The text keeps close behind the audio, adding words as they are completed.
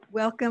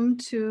Welcome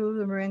to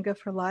the Moringa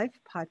for Life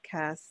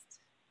podcast,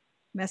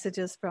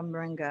 Messages from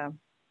Moringa.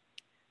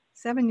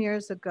 7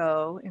 years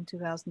ago, in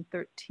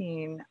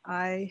 2013,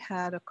 I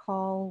had a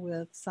call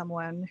with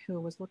someone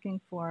who was looking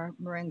for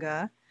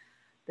Moringa.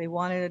 They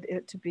wanted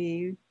it to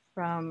be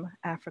from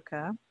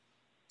Africa,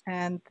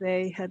 and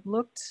they had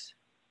looked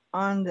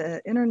on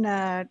the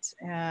internet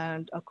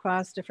and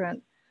across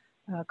different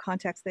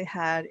contacts they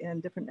had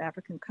in different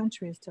African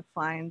countries to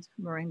find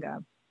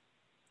Moringa.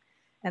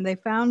 And they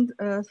found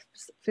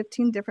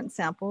 15 different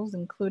samples,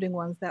 including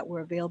ones that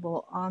were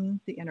available on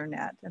the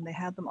internet. And they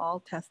had them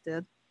all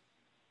tested.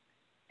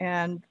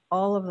 And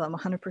all of them,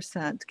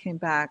 100%, came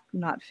back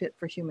not fit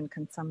for human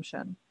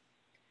consumption.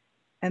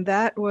 And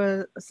that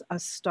was a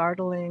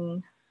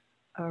startling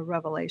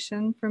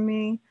revelation for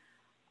me.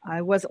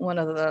 I wasn't one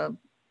of the,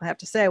 I have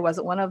to say, I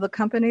wasn't one of the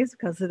companies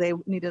because they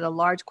needed a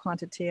large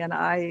quantity. And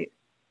I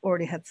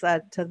already had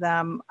said to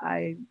them,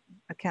 I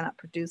cannot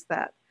produce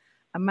that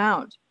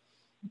amount.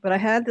 But I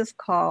had this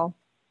call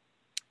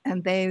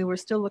and they were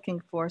still looking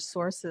for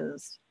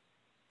sources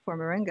for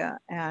Moringa.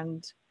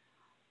 And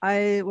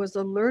I was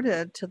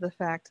alerted to the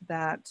fact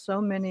that so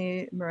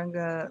many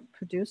Moringa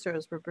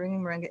producers were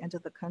bringing Moringa into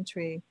the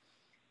country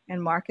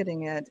and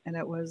marketing it. And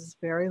it was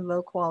very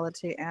low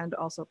quality and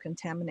also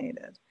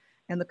contaminated.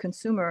 And the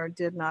consumer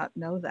did not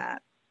know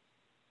that.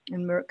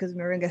 And because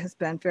Moringa has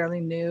been fairly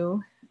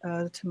new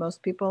to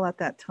most people at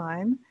that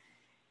time.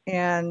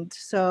 And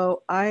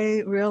so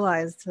I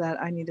realized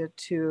that I needed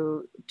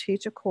to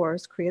teach a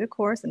course, create a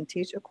course and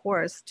teach a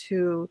course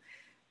to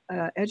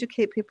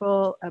educate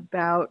people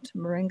about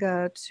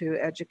Moringa, to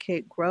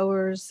educate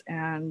growers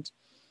and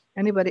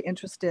anybody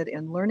interested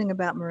in learning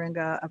about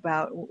Moringa,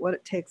 about what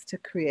it takes to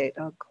create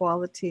a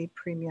quality,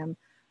 premium,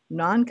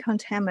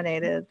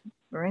 non-contaminated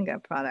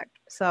Moringa product.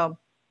 So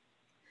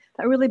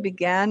that really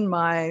began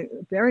my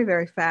very,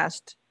 very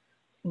fast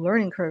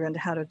learning curve into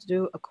how to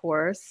do a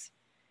course.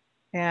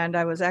 And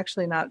I was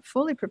actually not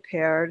fully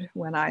prepared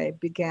when I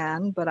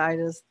began, but I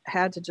just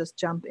had to just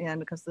jump in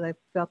because I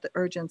felt the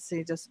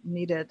urgency just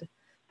needed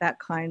that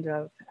kind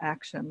of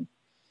action.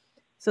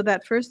 So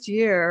that first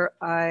year,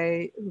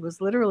 I was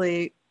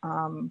literally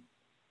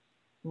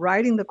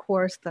writing the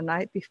course the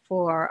night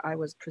before I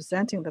was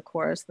presenting the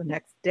course the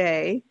next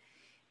day.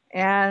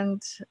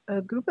 And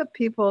a group of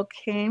people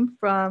came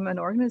from an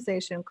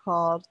organization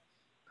called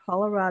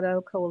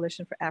Colorado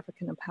Coalition for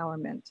African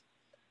Empowerment.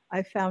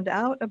 I found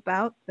out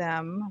about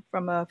them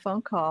from a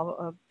phone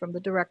call from the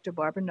director,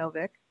 Barbara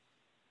Novick,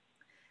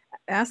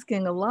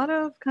 asking a lot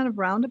of kind of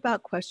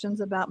roundabout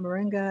questions about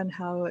Moringa and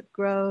how it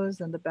grows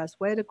and the best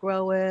way to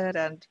grow it.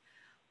 And,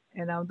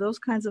 you know, those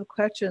kinds of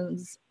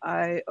questions,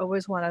 I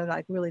always want to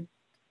like really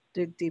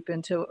dig deep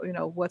into, you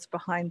know, what's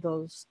behind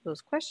those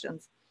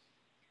questions.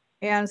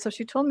 And so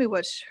she told me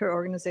what her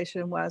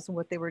organization was and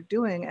what they were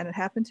doing. And it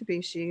happened to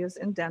be, she is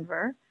in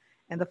Denver.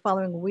 And the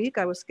following week,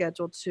 I was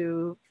scheduled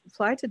to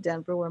fly to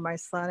Denver, where my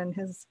son and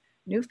his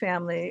new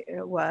family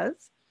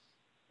was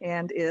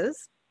and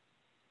is.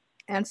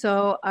 And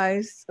so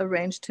I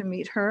arranged to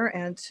meet her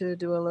and to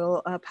do a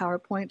little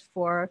PowerPoint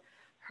for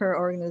her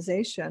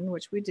organization,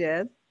 which we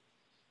did.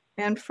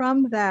 And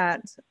from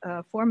that,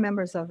 4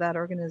 members of that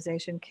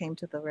organization came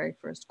to the very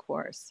first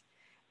course.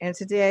 And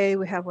today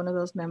we have one of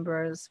those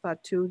members,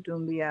 Fatou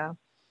Doumbia,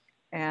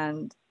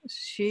 and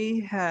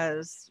she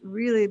has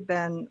really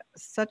been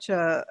such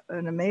an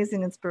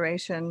amazing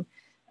inspiration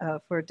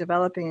for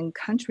developing in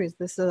countries.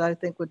 This, I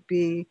think, would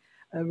be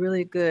a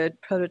really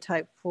good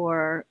prototype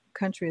for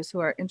countries who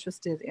are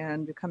interested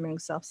in becoming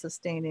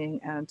self-sustaining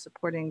and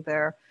supporting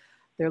their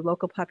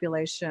local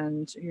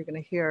populations. You're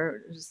going to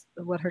hear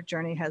what her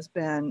journey has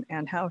been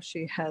and how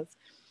she has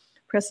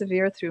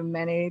persevered through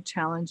many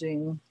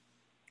challenging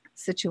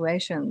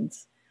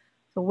situations.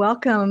 So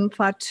welcome,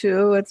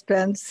 Fatou. It's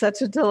been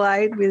such a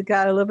delight. We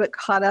got a little bit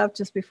caught up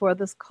just before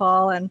this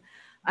call, and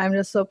I'm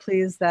just so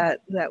pleased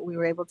that we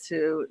were able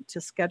to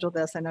schedule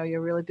this. I know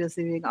you're really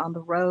busy being on the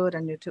road,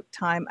 and you took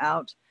time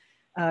out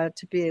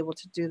to be able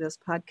to do this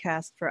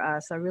podcast for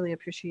us. I really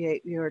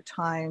appreciate your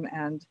time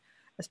and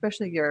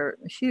especially your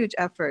huge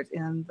effort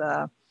in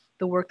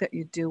the work that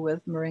you do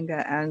with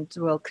Moringa and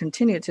will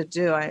continue to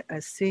do. I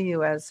see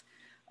you as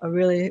a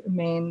really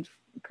main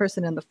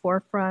person in the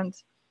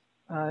forefront.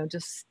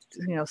 Just,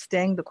 you know,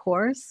 staying the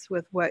course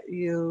with what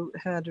you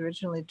had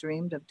originally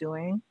dreamed of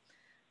doing.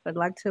 So I'd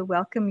like to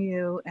welcome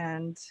you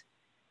and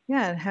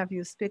have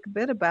you speak a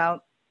bit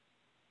about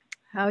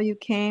how you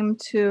came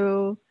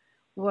to,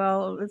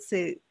 well, let's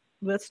see,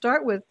 let's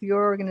start with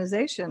your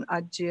organization,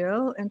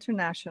 Agile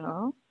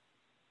International,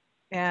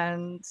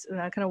 and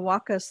kind of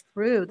walk us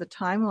through the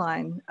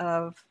timeline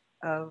of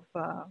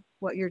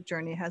what your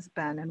journey has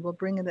been, and we'll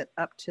bring it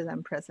up to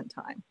them present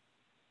time.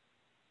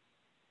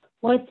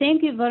 Well,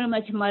 thank you very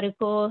much,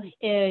 Mariko.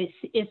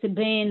 It's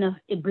been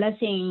a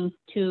blessing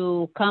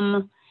to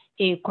come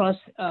across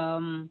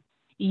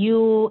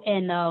you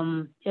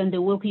and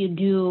the work you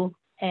do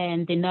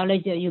and the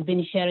knowledge that you've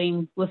been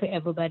sharing with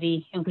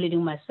everybody,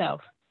 including myself.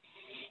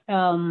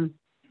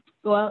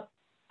 Well,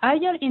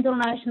 Agile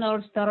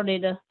International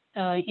started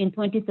in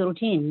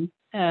 2013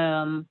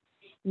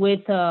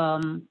 with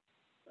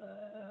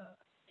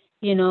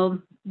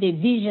the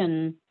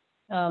vision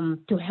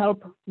to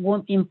help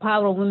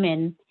empower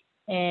women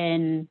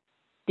and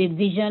the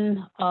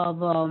vision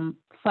of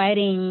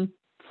fighting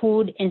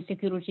food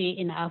insecurity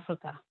in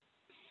Africa.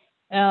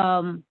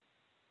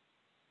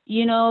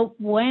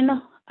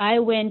 When I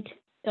went,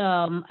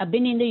 I've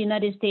been in the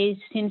United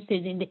States since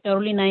in the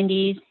early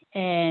 90s,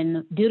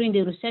 and during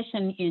the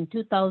recession in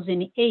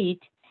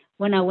 2008,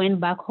 when I went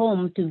back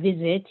home to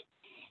visit,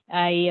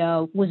 I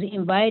was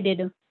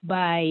invited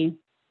by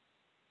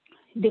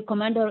the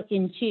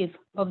commander-in-chief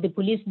of the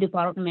police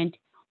department,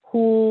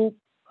 who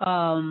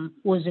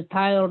was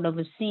tired of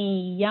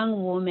seeing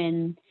young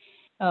women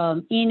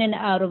in and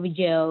out of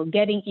jail,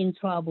 getting in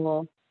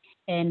trouble,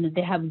 and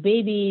they have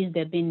babies.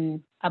 They've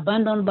been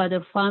abandoned by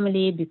their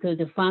family because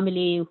the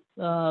family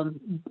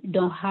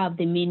don't have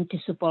the means to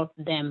support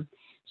them.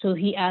 So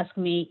he asked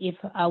me if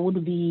I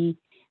would be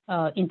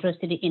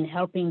interested in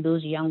helping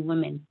those young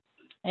women.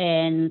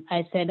 And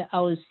I said, I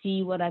will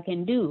see what I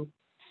can do.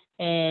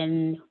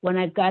 And when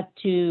I got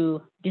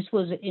to, this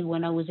was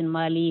when I was in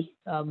Mali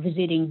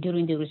visiting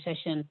during the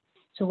recession.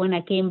 So when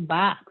I came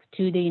back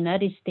to the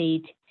United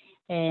States,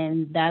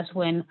 and that's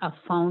when I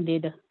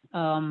founded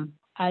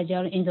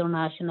Agile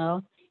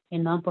International, a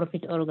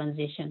nonprofit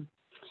organization.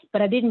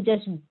 But I didn't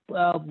just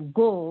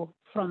go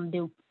from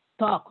the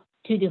talk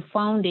to the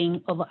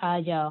founding of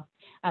Agile.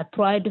 I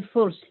tried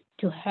first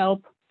to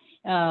help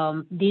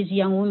these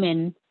young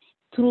women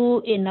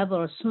through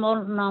another small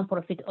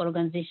nonprofit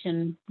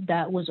organization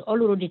that was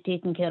already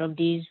taking care of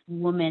these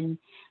women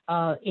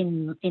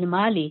in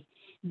Mali.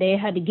 They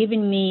had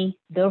given me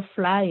their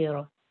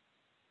flyer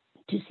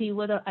to see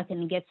whether I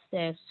can get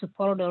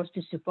supporters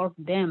to support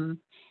them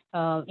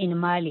in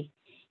Mali.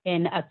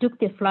 And I took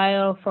the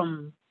flyer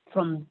from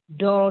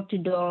door to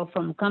door,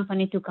 from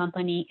company to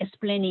company,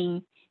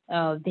 explaining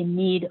the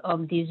need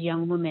of these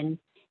young women,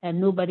 and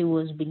nobody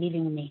was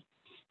believing me.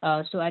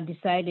 So I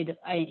decided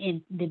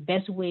the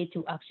best way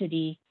to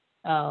actually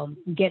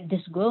get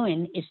this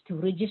going is to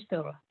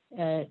register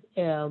a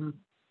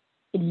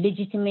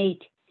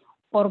legitimate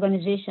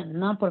organization,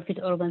 nonprofit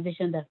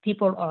organization that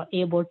people are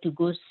able to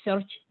go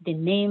search the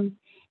name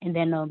and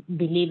then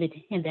believe it.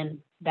 And then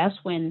that's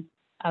when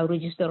I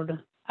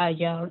registered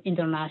Agile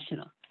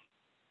International.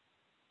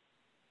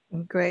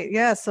 Great.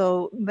 Yeah.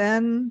 So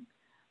then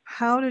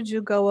how did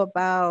you go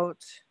about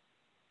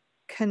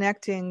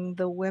connecting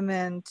the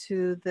women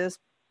to this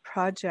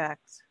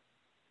project?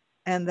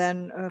 And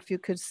then if you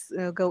could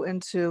go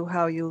into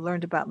how you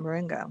learned about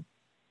Moringa.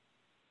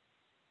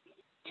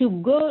 To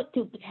go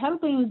to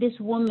helping this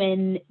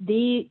woman,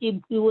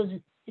 it was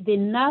the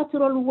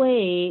natural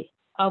way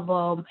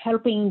of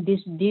helping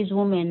these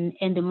women,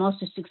 and the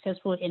most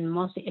successful and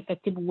most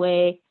effective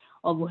way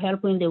of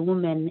helping the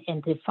women,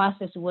 and the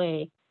fastest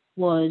way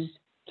was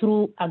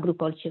through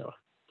agriculture.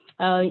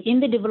 In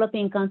the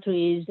developing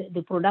countries,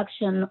 the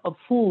production of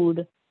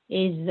food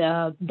is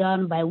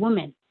done by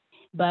women,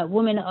 but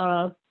women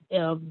are,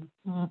 they're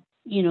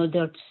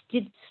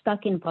still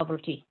stuck in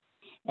poverty.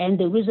 And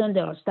the reason they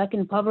are stuck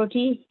in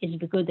poverty is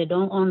because they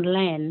don't own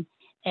land,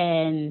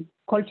 and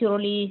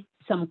culturally,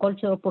 some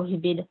culture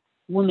prohibit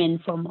women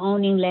from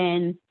owning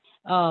land,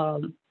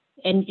 and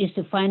it's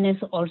the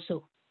finance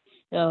also.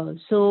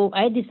 So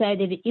I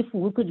decided if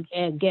we could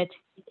get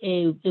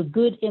a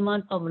good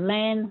amount of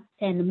land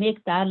and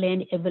make that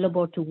land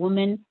available to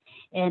women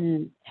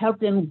and help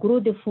them grow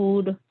the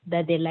food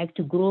that they like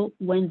to grow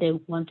when they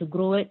want to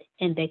grow it,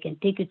 and they can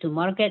take it to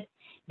market,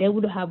 they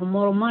would have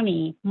more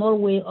money, more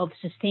way of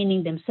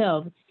sustaining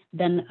themselves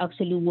than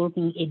actually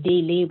working a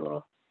day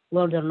labor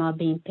where they're not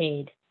being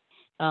paid.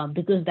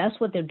 Because that's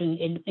what they're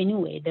doing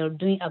anyway. They're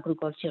doing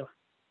agriculture.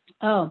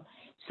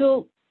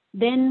 So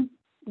then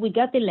we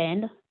got the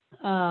land.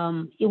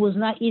 It was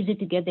not easy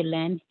to get the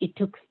land. It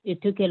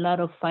took a lot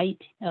of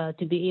fight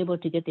to be able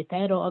to get the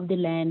title of the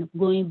land,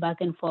 going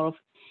back and forth.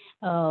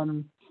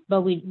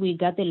 But we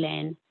got the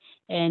land,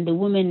 and the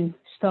women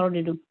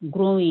started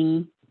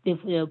growing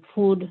the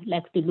food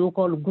like the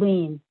local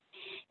grain.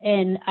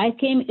 And I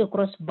came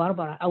across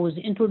Barbara. I was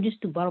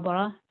introduced to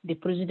Barbara, the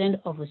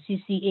president of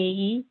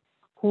CCAE,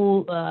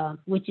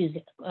 which is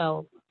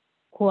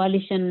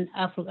Coalition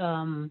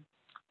African,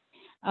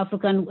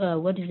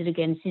 what is it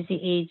again?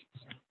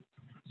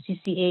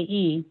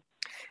 CCAE.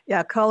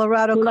 Yeah,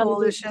 Colorado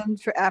Coalition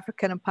for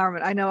African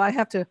Empowerment. I know I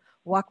have to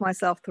walk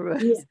myself through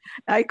it. Yeah.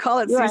 I call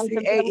it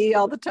CCAE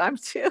all the time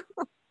too.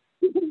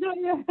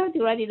 You have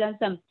to write it down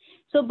some.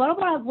 So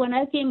Barbara, when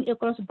I came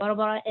across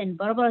Barbara, and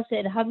Barbara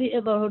said, "Have you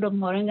ever heard of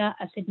Moringa?"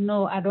 I said,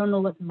 "No, I don't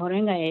know what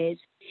Moringa is."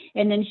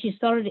 And then she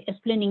started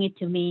explaining it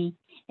to me,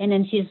 and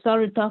then she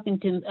started talking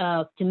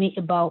to me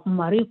about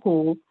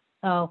Mariko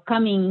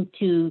coming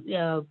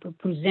to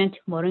present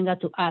Moringa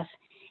to us.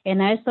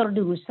 And I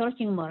started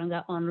researching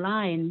Moringa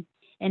online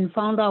and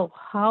found out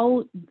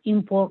how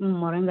important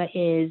Moringa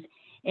is,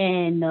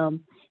 and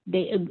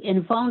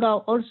found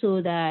out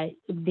also that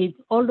the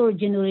older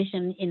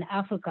generation in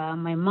Africa,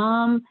 my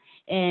mom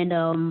And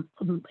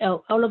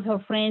all of her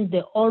friends,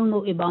 they all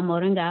know about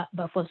moringa,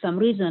 but for some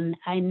reason,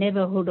 I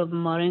never heard of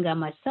moringa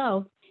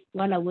myself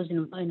while I was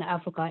in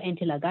Africa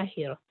until I got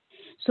here.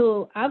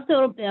 So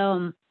after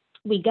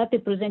we got the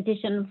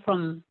presentation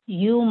from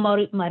you,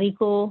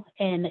 Mariko,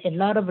 and a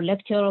lot of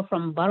lecture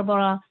from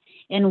Barbara,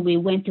 and we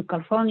went to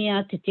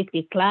California to take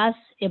the class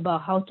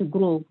about how to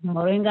grow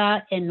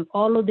moringa and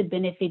all of the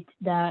benefits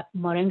that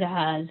moringa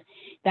has.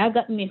 That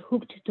got me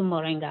hooked to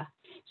moringa.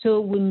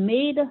 So we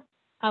made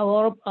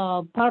our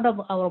part of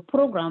our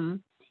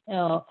program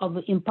of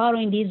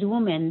empowering these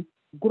women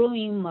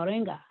growing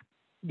moringa,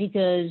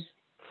 because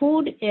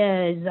food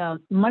is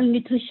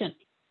malnutrition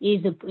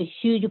is a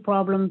huge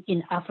problem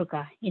in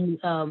Africa. In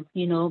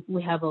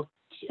we have a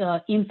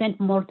infant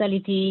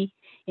mortality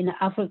in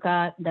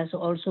Africa that's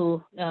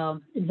also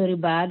very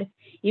bad.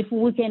 If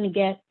we can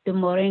get the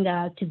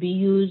moringa to be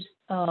used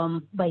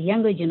by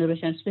younger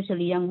generation,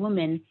 especially young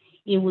women,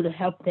 it would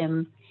help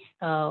them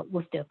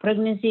with their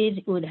pregnancies.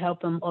 It would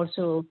help them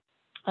also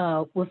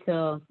with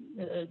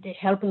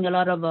helping a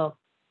lot of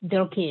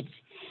their kids.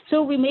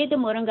 So we made the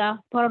moringa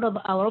part of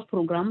our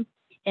program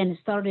and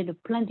started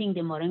planting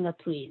the moringa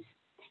trees.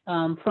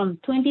 From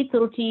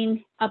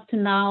 2013 up to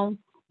now,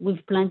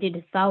 we've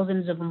planted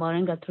thousands of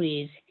moringa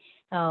trees.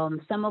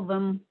 Some of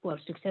them were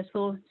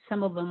successful,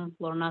 some of them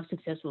were not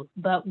successful,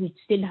 but we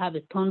still have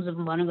tons of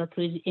moringa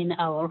trees in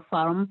our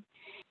farm.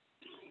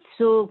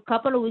 So a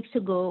couple of weeks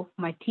ago,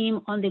 my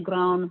team on the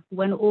ground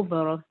went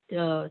over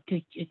to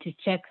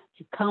check,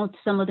 to count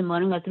some of the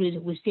moringa trees.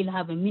 We still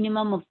have a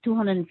minimum of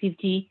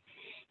 250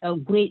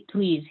 great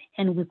trees,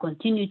 and we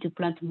continue to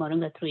plant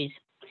moringa trees.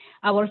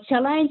 Our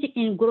challenge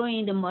in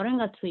growing the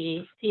moringa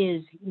tree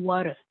is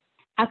water.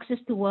 Access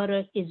to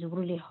water is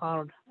really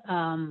hard.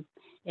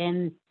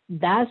 And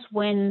that's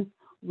when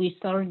we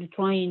started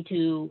trying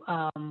to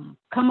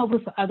come up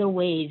with other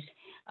ways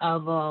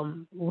of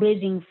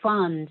raising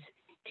funds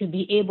to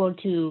be able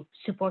to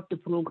support the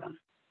program.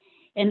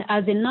 And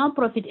as a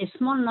nonprofit, a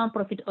small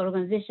nonprofit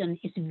organization,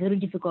 it's very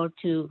difficult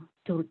to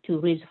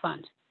raise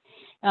funds.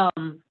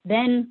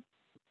 Then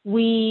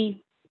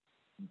we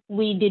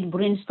did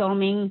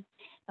brainstorming.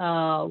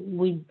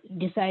 We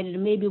decided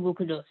maybe we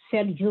could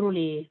sell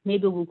jewelry,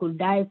 maybe we could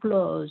dye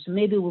clothes,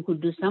 maybe we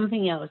could do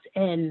something else,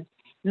 and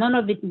none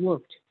of it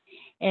worked.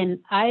 And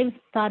I've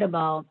thought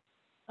about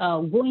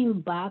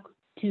going back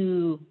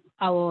to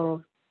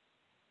our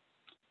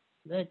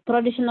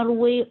traditional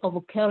way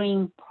of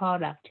carrying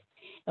product,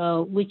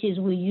 which is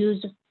we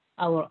use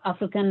our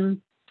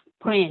African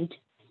print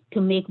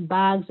to make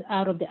bags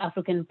out of the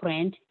African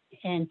print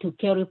and to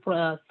carry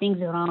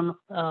things around,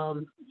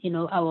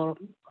 our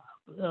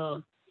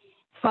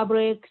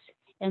fabrics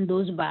and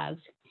those bags.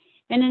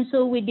 And then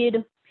so we did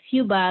a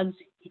few bags,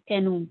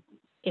 and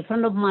a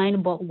friend of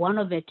mine bought one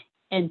of it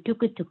and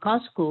took it to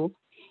Costco,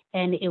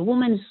 and a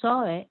woman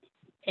saw it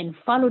and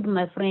followed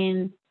my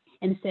friend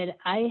and said,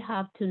 I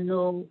have to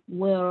know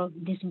where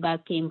this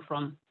bag came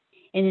from.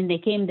 And then they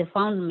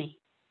found me.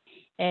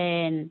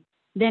 And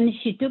then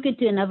she took it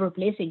to another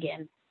place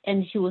again,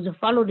 and she was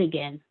followed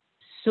again.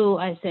 So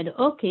I said,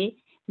 okay,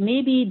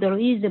 maybe there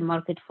is a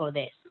market for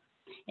this.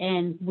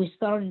 And we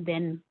started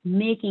then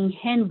making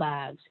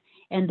handbags,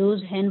 and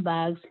those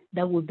handbags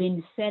that we've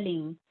been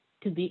selling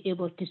to be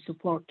able to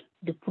support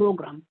the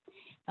program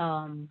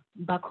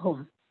back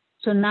home.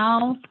 So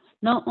now,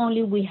 not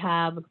only we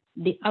have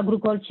the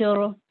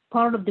agriculture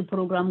part of the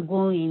program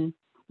going,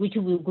 which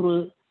we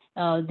grow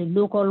the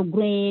local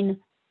grain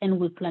and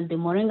we plant the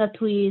moringa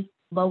trees,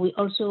 but we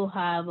also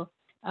have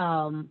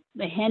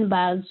the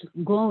handbags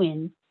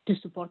going to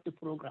support the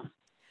program.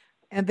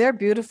 And they're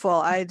beautiful.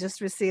 I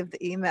just received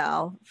the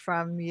email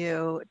from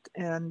you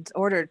and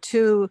ordered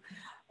the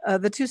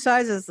two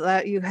sizes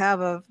that you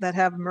have that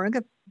have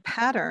moringa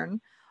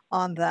pattern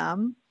on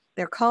them.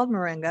 They're called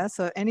moringa.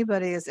 So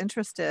anybody is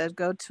interested,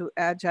 go to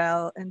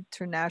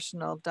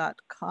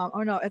agileinternational.com.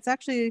 Oh no, it's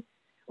actually,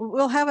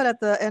 we'll have it at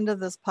the end of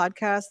this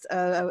podcast,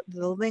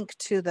 the link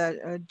to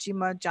the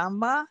Jima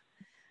Jamba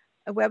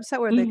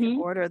website where they can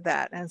order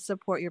that and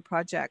support your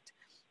project.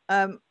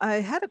 I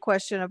had a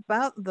question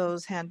about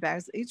those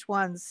handbags. Each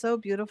one's so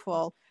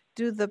beautiful.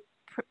 Do the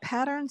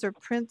patterns or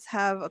prints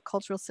have a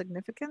cultural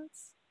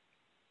significance?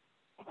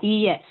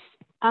 Yes,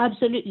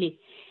 absolutely.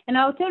 And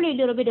I'll tell you a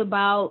little bit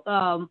about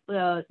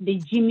the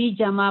Jimi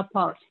Jama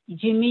part.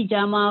 Jimi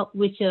Jama,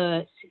 which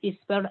is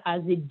spelled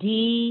as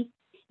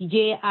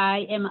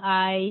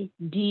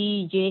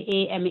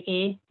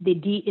DJIMIDJAMA. The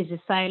D is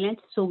silent,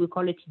 so we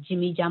call it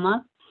Jimi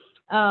Jama.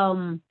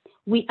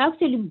 We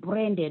actually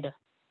branded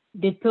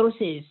the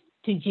process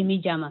to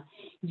Jimi Jama.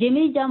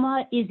 Jimi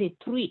Jama is a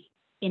tree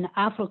in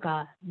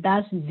Africa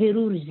that's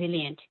very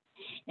resilient.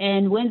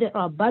 And when there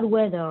are bad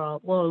weather,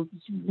 or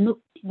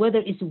whether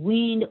it's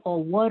wind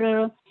or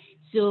water,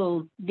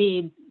 so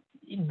the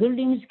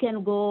buildings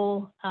can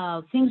go,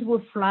 things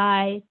will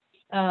fly,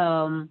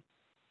 so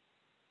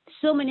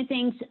many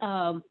things.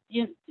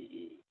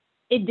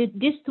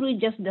 This tree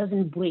just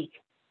doesn't break.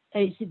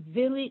 It's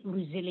very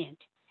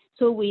resilient.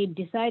 So we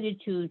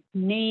decided to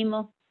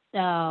name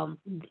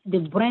the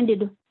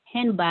branded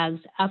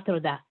handbags after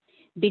that,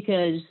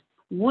 because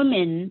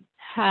women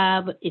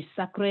have a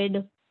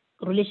sacred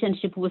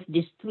relationship with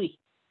this tree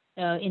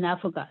in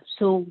Africa.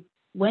 So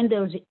when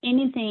there's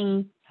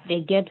anything,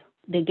 they get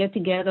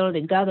together,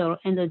 they gather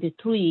under the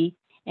tree,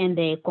 and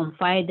they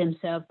confide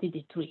themselves to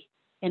the tree.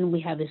 And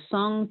we have a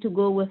song to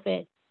go with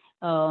it.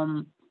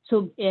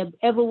 So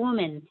every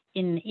woman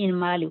in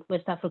Mali,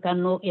 West Africa,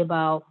 know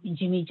about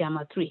Jimi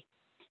Jama tree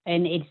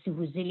and its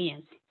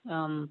resilience,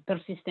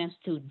 persistence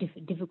to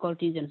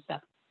difficulties and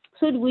stuff.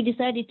 So we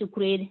decided to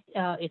create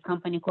a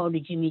company called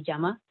Jimi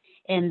Jama,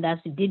 and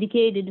that's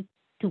dedicated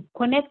to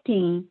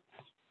connecting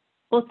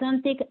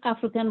authentic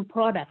African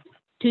products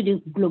to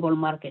the global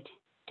market,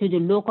 to the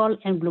local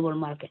and global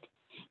market.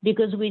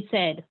 Because we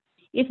said,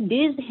 if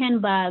these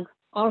handbags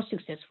are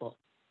successful,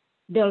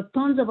 there are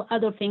tons of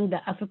other things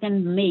that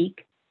Africans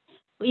make.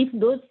 If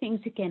those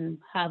things can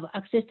have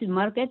access to the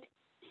market,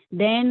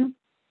 then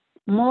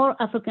more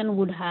Africans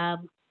would have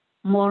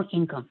more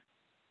income.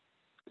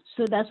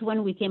 So that's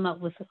when we came up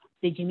with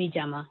the Jimi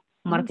Jama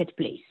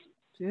marketplace.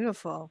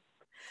 Beautiful.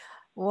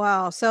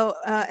 Wow. So,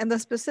 and the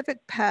specific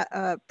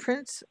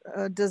print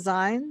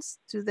designs,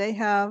 do they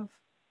have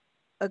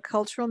a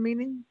cultural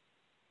meaning?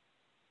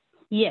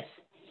 Yes.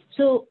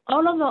 So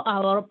all of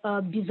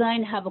our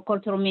design have a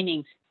cultural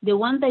meanings. The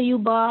one that you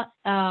bought,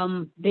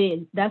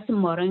 that's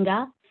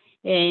moringa,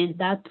 and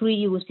that tree,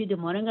 you will see the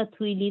moringa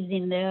tree leaves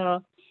in there.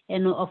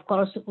 And of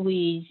course,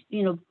 we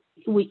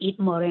eat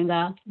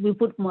moringa. We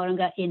put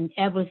moringa in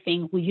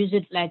everything. We use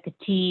it like a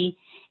tea.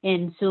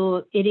 And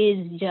so it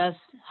is just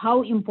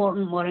how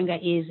important moringa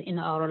is in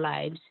our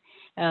lives.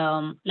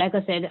 Like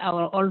I said,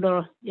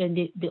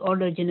 the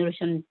older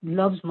generation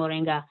loves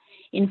moringa.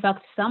 In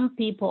fact, some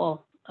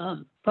people,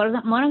 for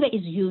example, moringa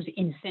is used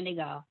in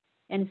Senegal.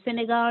 And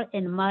Senegal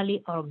and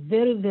Mali are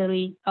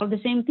are the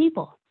same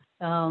people.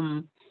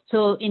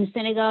 So in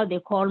Senegal, they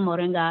call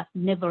moringa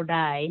never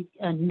die,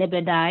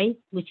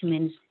 which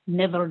means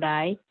never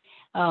die.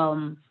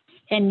 And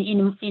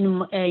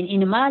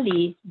in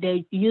Mali,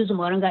 they use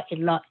moringa a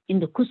lot in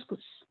the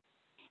couscous.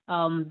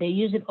 They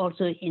use it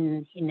also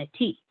in the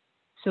tea.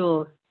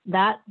 So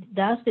that's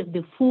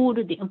the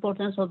food, the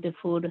importance of the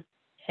food.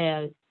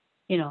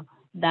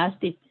 That's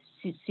the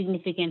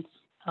significance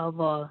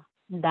of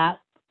that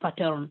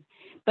pattern.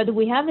 But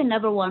we have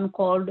another one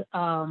called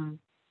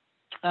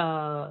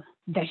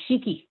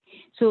dashiki.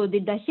 So the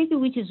dashiki,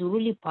 which is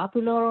really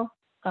popular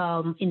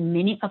in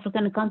many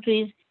African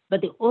countries,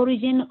 but the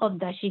origin of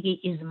dashiki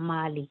is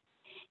Mali.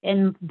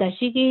 And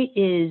dashiki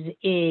is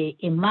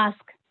a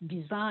mask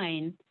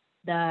design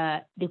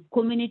that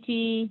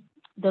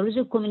there is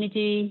a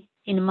community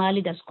in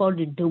Mali that's called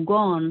the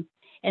Dogon.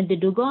 And the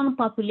Dogon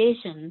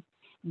population,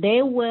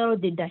 they wear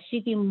the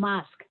dashiki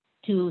mask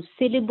to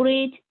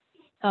celebrate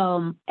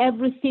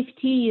every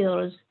 50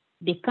 years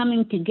the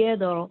coming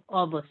together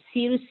of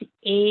Series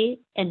A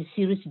and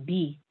Series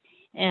B.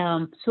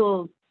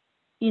 So,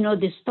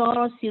 the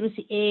star Series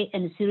A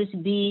and Series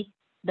B,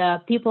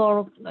 the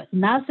people,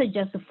 NASA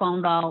just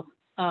found out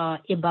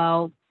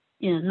about,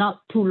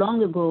 not too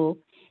long ago,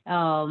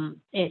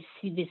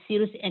 the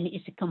Sirius and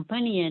its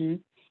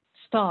companion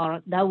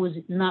star that was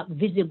not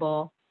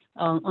visible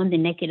on the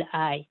naked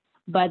eye.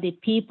 But the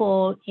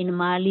people in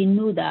Mali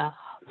knew that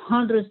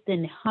hundreds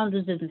and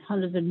hundreds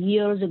of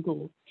years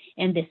ago,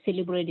 and they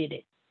celebrated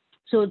it.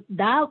 So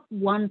that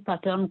one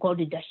pattern called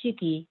the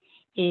dashiki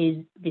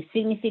is the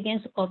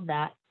significance of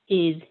that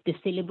is the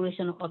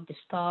celebration of the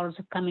stars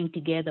coming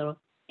together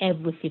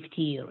every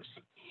 50 years.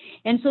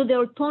 And so there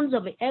are tons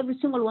of it, every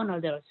single one are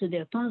there. So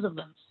there are tons of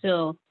them.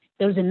 So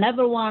there's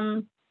another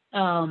one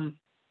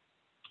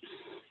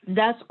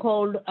that's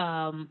called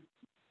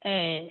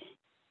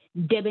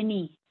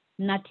Debony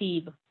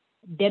Native.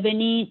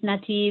 Debony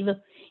Native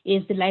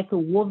is like a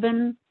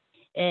woven,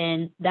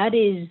 and that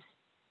is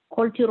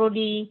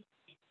culturally,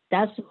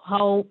 that's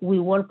how we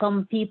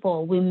welcome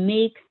people. We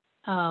make,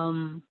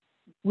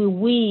 we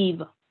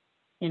weave,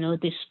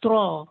 the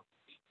straw,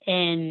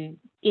 and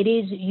it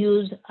is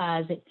used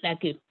as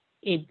like a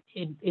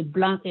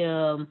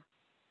blanket.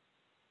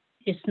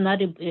 It's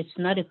not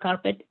a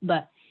carpet,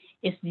 but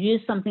it's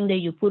just something that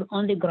you put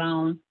on the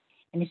ground,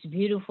 and it's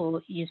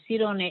beautiful. You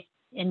sit on it,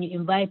 and you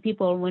invite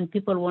people. When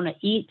people want to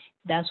eat,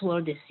 that's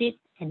where they sit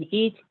and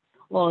eat,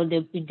 or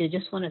they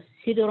just want to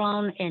sit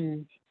around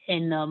and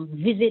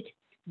visit.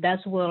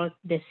 That's where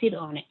they sit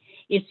on it.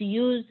 It's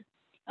used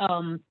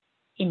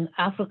in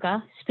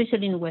Africa,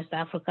 especially in West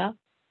Africa.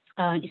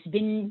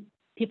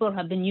 People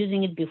have been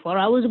using it before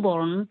I was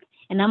born,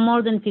 and I'm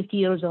more than 50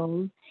 years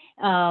old.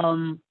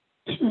 And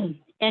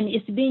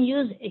it's being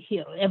used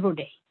here every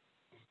day.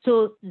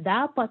 So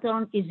that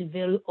pattern is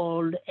very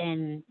old,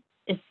 and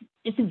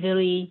it's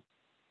very,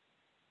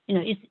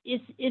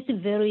 it's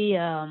very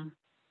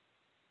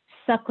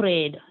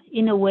sacred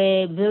in a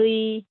way,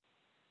 very,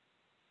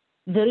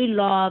 very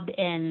loved,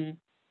 and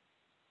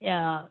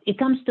it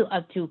comes to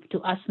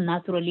us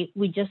naturally.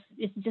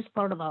 It's just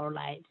part of our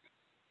lives.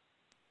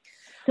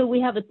 So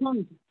we have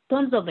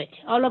tons of it.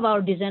 All of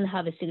our design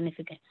have a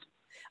significance.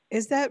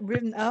 Is that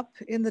written up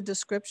in the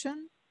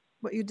description?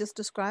 what you just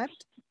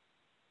described?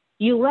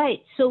 You're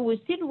right. So we're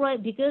still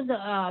right because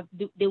the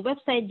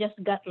website just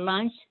got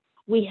launched.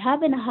 We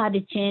haven't had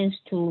a chance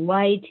to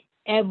write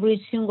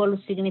every single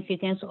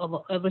significance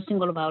of every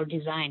single of our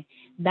design.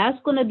 That's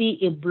going to be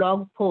a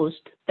blog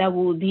post that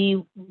we'll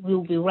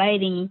be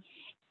writing.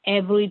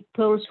 Every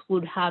post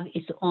would have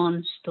its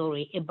own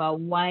story about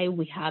why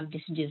we have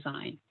this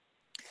design.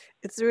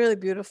 It's really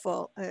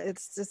beautiful.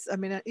 It's just, I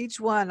mean, each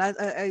one,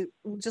 I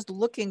just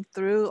looking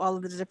through all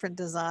of the different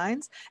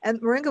designs,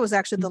 and Moringa was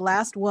actually the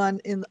last one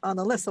on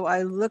the list. So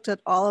I looked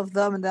at all of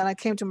them, and then I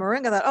came to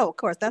Moringa that, oh, of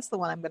course, that's the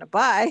one I'm going to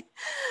buy.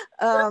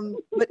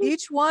 But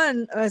each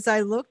one, as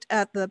I looked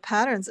at the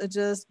patterns, it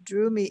just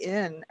drew me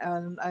in.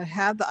 And I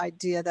had the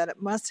idea that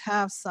it must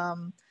have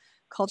some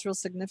cultural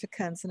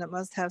significance and it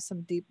must have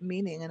some deep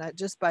meaning. And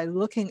just by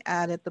looking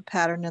at it, the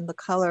pattern and the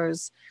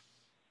colors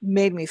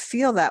made me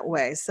feel that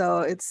way. So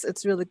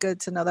it's really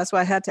good to know. That's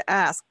why I had to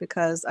ask,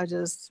 because I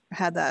just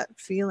had that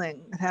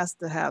feeling it has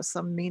to have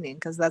some meaning,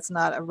 because that's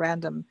not a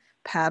random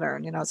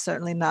pattern. It's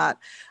certainly not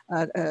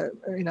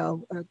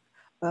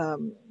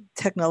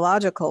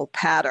technological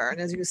pattern.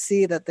 As you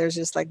see that there's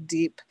just like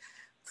deep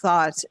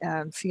thought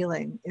and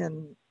feeling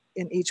in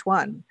each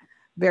one,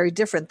 very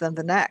different than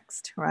the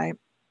next, right?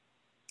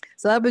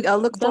 So I'll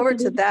look forward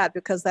to that,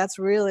 because that's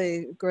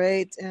really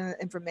great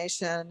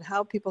information,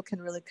 how people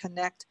can really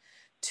connect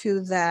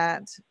to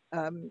that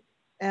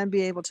and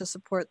be able to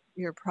support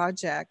your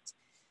project.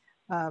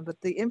 But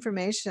the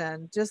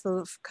information, just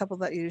the couple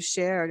that you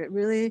shared, it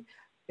really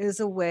is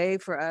a way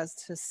for us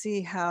to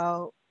see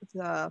how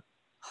the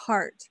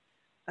heart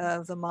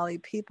of the Mali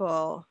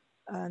people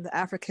and the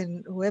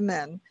African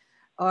women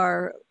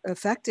are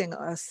affecting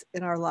us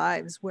in our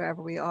lives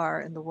wherever we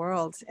are in the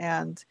world,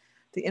 and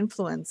the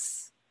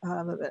influence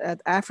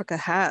that Africa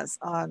has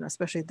on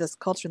especially this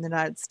culture in the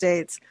United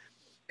States.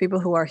 People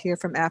who are here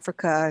from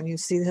Africa, and you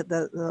see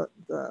the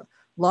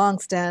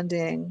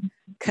long-standing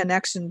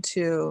connection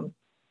to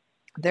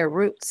their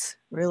roots,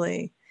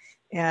 really.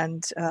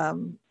 And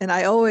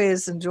I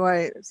always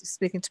enjoy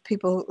speaking to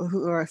people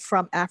who are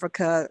from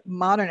Africa,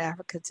 modern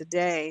Africa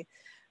today.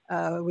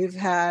 We've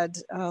had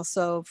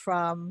also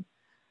from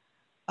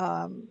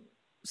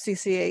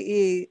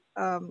CCAE,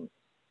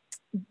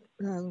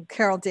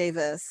 Carol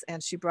Davis,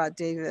 and she brought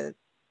David.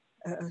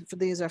 For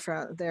these are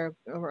from their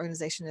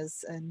organization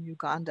is in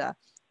Uganda,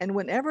 and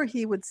whenever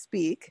he would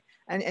speak,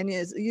 and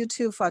you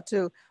too,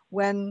 Fatu,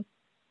 when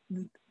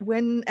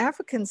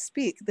Africans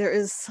speak, there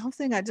is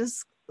something I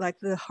just like,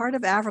 the heart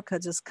of Africa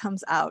just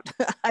comes out.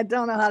 I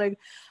don't know how to.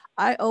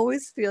 I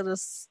always feel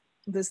this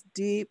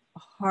deep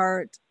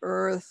heart,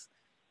 earth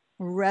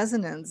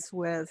resonance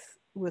with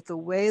the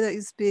way that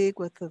you speak,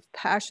 with the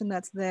passion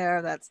that's there.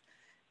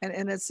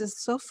 And it's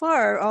just so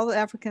far all the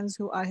Africans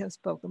who I have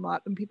spoken,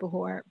 and people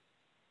who are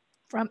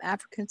from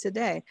Africa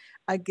today,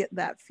 I get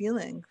that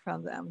feeling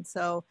from them.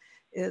 So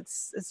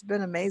it's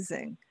been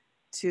amazing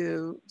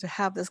to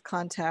have this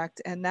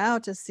contact, and now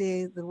to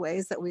see the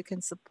ways that we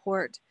can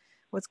support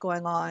what's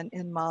going on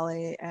in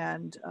Mali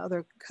and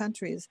other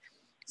countries.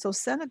 So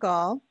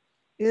Senegal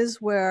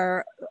is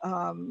where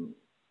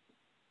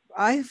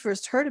I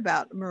first heard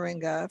about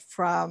Moringa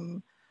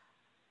from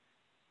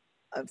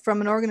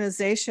an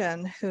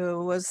organization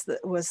who was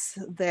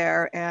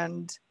there,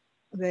 and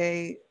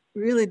they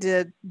really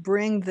did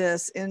bring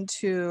this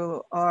into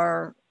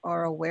our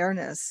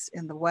awareness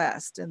in the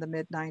West in the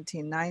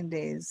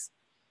mid-1990s.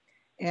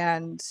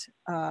 And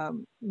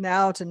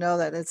now to know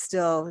that it's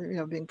still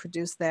being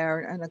produced there,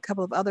 and a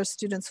couple of other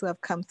students who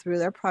have come through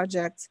their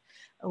projects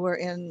were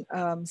in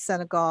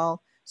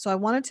Senegal. So I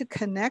wanted to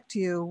connect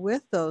you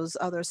with those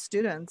other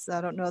students.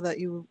 I don't know that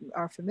you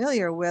are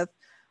familiar with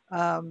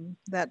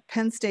that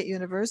Penn State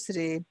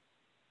University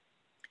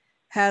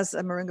has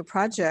a Moringa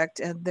project,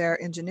 and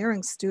their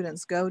engineering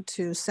students go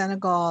to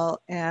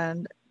Senegal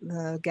and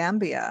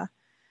Gambia,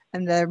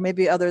 and there may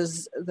be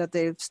others that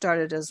they've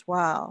started as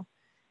well.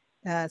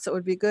 So it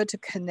would be good to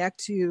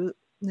connect the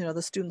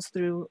students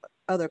through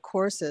other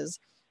courses.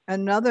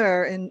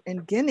 Another in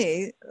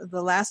Guinea,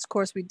 the last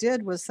course we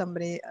did was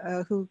somebody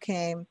who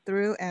came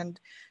through, and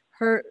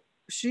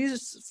she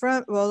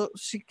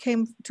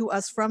came to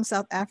us from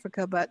South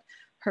Africa, but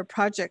her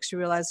project she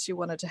realized she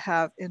wanted to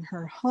have in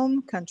her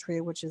home country,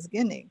 which is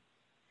Guinea.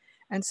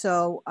 And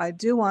so I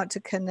do want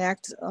to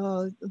connect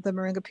the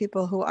Moringa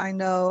people who I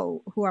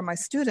know who are my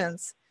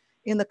students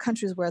in the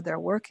countries where they're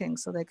working,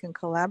 so they can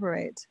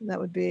collaborate. That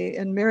would be,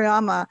 and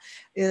Miriama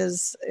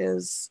is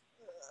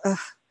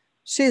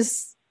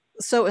she's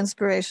so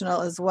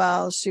inspirational as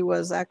well. She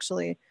was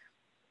actually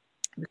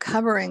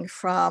recovering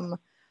from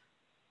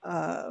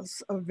a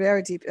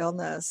very deep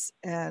illness,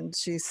 and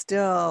she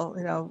still,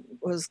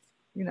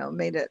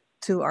 made it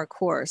to our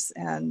course.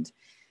 And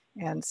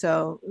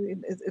so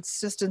it's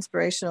just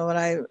inspirational when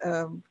I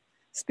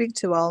speak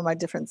to all my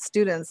different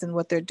students and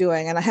what they're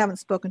doing. And I haven't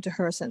spoken to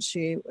her since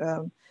she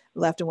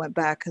left and went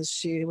back, because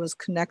she was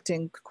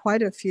connecting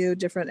quite a few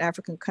different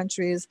African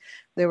countries.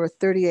 There were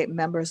 38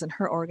 members in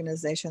her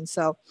organization.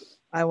 So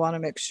I want to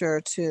make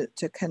sure to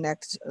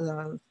connect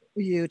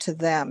you to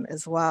them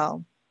as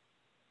well.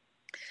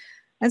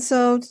 And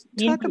so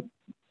You talk, know,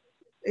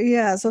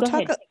 yeah, so go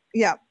talk,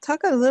 ahead.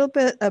 talk a little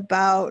bit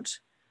about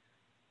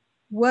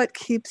what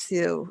keeps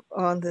you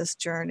on this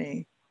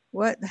journey.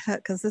 What,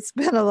 because it's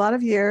been a lot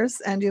of years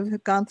and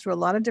you've gone through a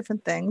lot of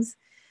different things.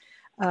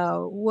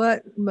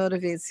 What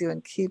motivates you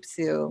and keeps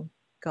you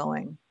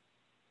going?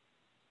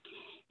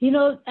 You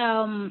know,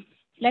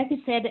 like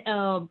you said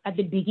at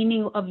the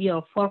beginning of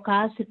your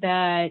forecast,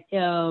 that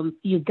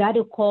you got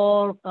a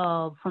call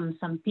from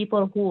some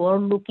people who are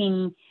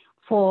looking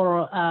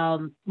for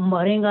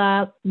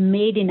moringa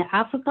made in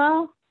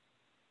Africa,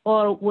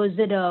 or was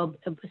it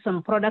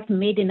some product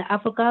made in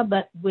Africa?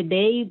 But would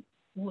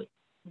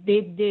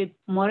the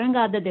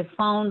moringa that they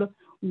found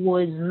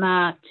was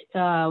not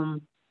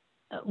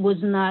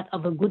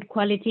of a good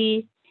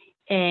quality,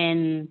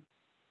 and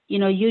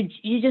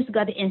you just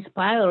got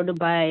inspired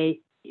by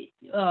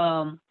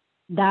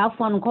that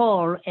phone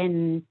call,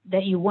 and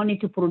that you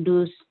wanted to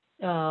produce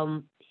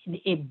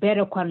a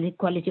better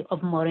quality of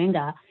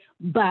moringa,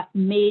 but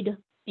made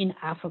in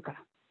Africa.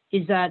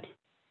 Is that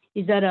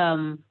at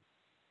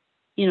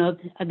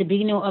the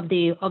beginning of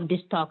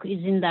this talk,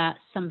 isn't that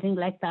something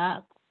like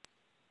that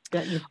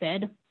you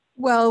said?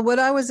 Well, what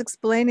I was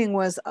explaining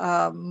was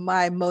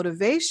my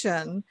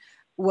motivation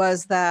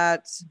was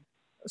that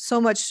so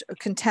much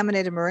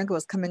contaminated moringa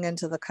was coming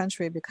into the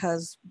country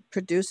because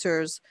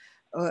producers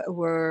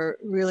were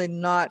really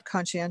not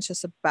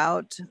conscientious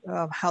about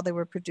how they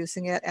were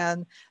producing it.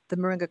 And the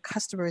moringa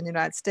customer in the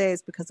United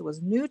States, because it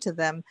was new to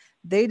them,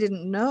 they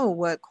didn't know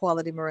what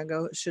quality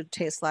moringa should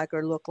taste like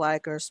or look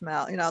like or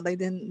smell. They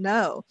didn't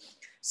know.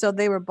 So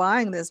they were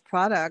buying this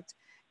product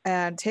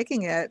and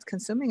taking it,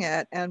 consuming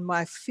it. And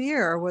my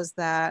fear was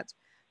that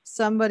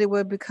somebody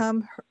would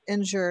become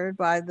injured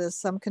by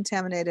some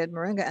contaminated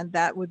moringa, and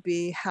that would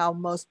be how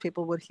most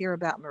people would hear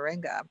about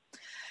moringa.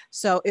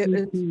 So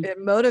it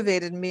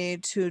motivated me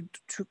to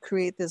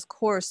create this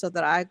course so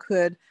that I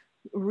could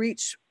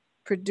reach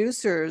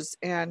producers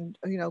and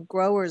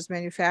growers,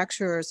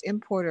 manufacturers,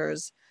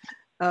 importers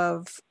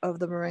of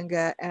the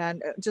moringa,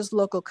 and just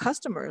local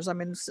customers. I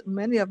mean,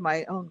 many of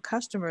my own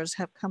customers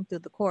have come through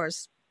the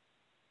course.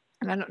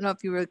 And I don't know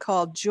if you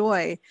recall,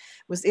 Joy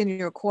was in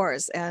your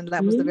course, and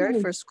that was the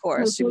very first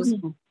course. She was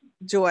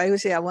Joy,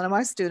 was one of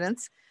my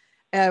students,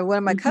 one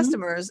of my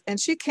customers, and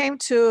she came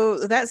to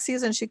that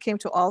season. She came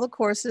to all the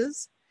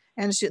courses,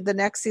 and the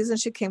next season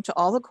she came to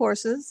all the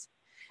courses.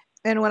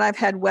 And when I've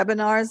had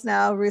webinars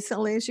now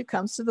recently, she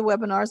comes to the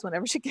webinars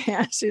whenever she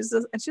can. She's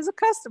a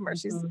customer.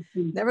 She's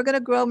never going to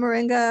grow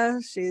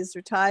moringa. She's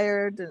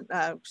retired,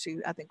 and she,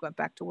 I think, went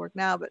back to work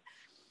now. But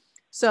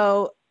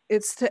so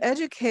it's to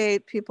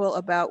educate people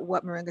about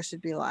what moringa should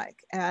be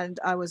like. And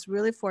I was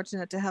really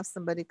fortunate to have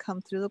somebody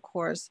come through the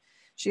course.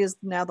 She is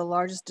now the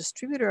largest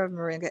distributor of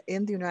moringa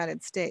in the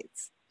United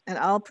States. And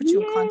I'll put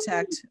you in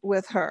contact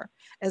with her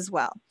as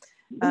well.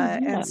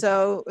 And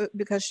so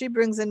because she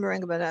brings in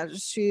moringa, but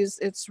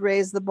it's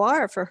raised the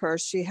bar for her.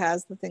 She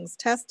has the things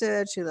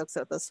tested. She looks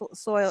at the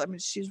soil. I mean,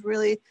 she's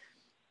really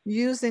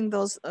using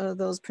those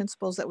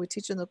principles that we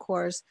teach in the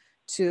course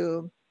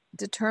to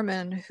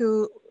determine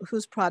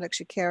whose product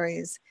she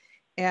carries.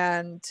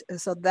 And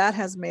so that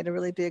has made a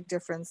really big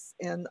difference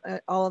in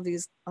all of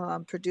these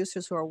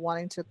producers who are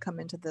wanting to come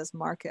into this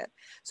market.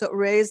 So it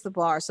raised the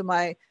bar. So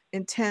my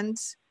intent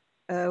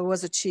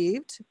was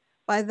achieved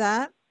by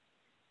that.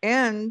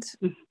 And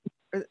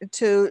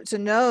to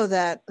know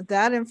that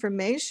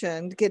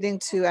information getting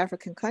to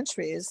African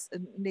countries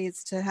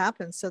needs to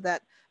happen, so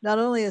that not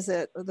only is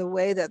it the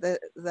way that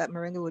that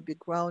moringa would be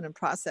grown and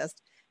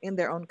processed in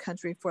their own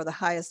country for the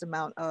highest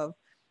amount of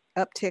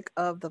uptick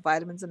of the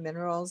vitamins and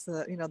minerals,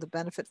 the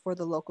benefit for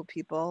the local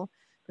people,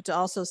 but to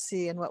also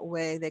see in what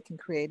way they can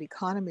create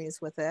economies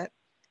with it.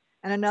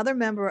 And another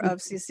member of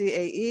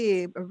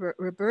CCAE,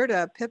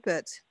 Roberta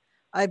Pippett,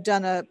 I've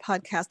done a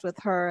podcast with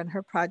her and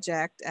her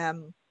project.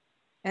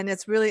 And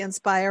it's really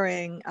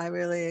inspiring. I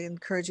really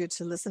encourage you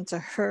to listen to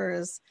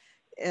hers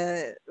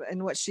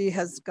and what she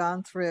has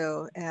gone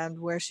through, and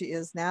where she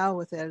is now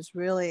with it is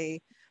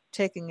really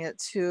taking it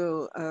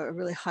to a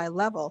really high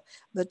level.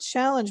 The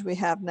challenge we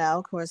have now,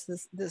 of course,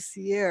 this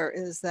year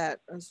is that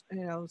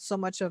so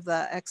much of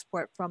the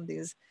export from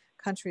these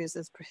countries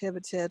is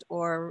prohibited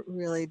or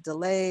really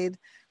delayed,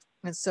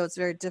 and so it's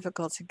very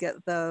difficult to get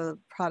the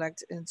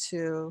product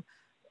into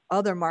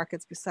other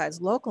markets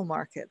besides local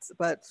markets.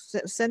 But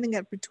sending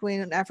it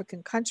between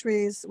African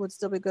countries would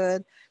still be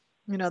good.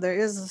 There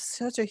is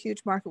such a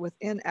huge market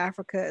within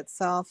Africa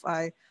itself.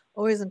 I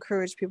always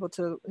encourage people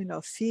to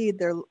feed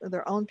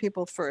their own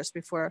people first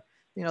before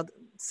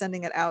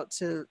sending it out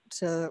to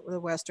the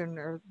Western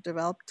or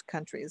developed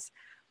countries.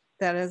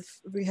 That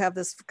if we have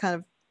this kind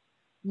of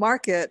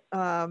market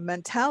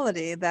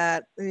mentality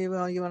that you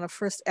want to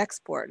first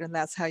export, and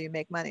that's how you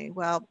make money.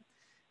 Well,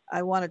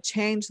 I want to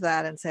change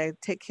that and say,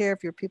 take care of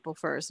your people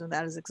first. And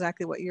that is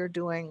exactly what you're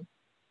doing.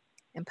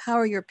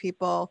 Empower your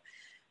people,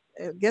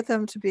 get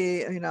them to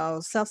be,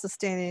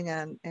 self-sustaining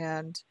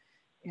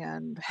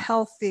and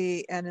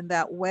healthy. And in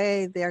that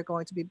way, they're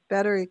going to be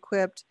better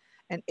equipped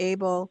and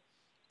able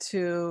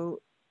to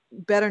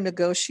better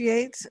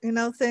negotiate,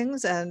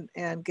 things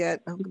and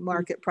get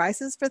market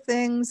prices for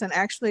things, and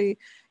actually,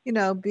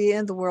 be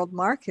in the world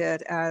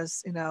market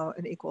as,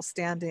 an equal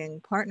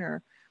standing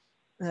partner.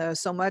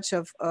 So much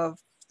of of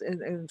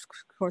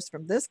course,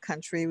 from this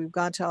country, we've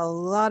gone to a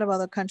lot of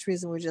other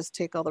countries and we just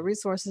take all the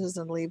resources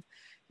and leave,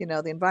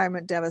 the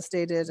environment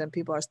devastated, and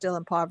people are still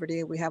in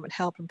poverty. We haven't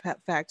helped, in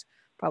fact,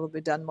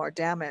 probably done more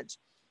damage.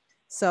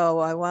 So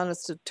I want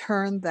us to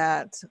turn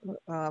that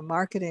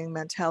marketing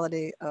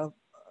mentality of,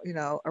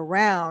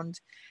 around,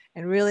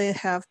 and really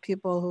have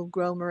people who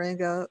grow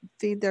moringa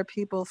feed their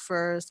people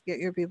first, get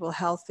your people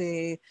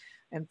healthy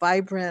and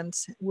vibrant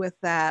with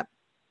that,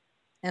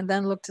 and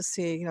then look to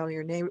see,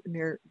 your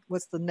neighbor,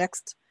 what's the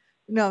next,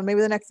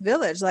 maybe the next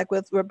village, like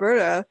with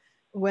Roberta,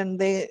 when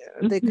they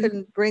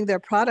couldn't bring their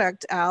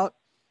product out.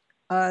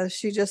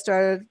 She just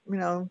started,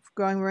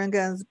 growing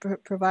moringa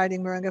and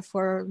providing moringa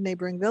for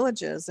neighboring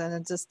villages, and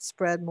it just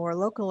spread more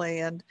locally.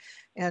 And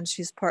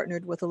she's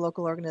partnered with a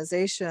local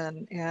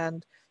organization,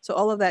 and so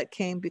all of that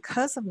came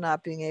because of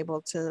not being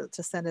able to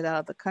send it out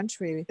of the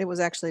country. It was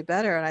actually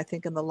better, and I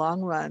think in the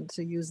long run,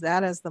 to use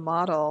that as the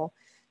model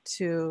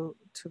to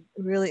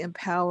really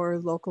empower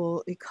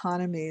local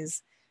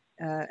economies,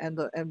 and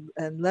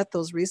let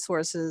those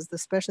resources,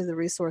 especially the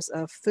resource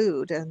of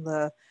food and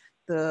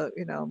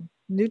the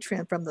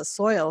nutrient from the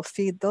soil,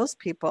 feed those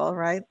people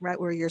right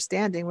where you're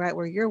standing, right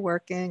where you're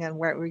working, and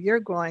where you're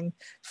growing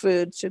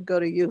food should go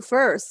to you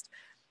first.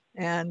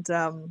 And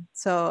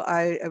so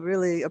I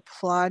really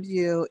applaud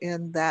you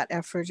in that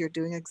effort. You're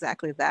doing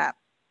exactly that.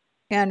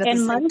 And at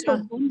the same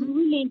time,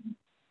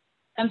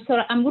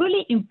 I'm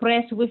really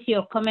impressed with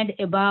your comment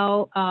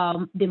about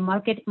the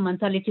market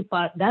mentality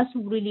part. That's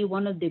really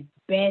one of the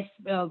best,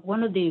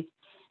 one of the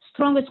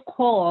strongest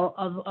core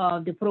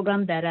of the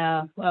program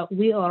that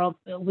we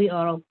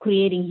are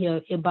creating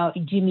here about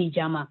Jimmy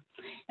Jama.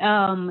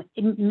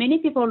 Many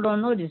people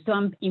don't know this, so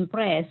I'm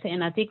impressed,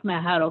 and I take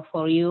my hat off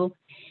for you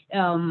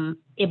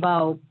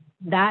about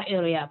that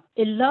area.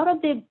 A lot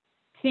of the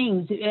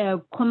things,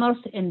 commerce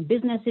and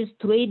businesses,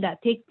 trade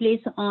that take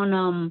place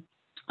on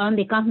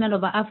the continent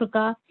of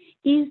Africa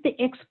is the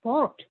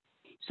export.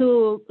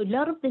 So a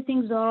lot of the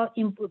things are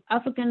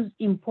Africans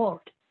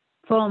import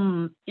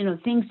from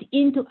things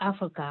into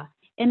Africa,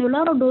 and a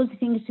lot of those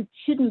things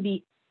shouldn't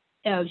be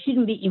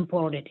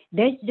imported.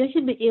 They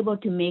should be able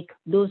to make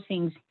those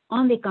things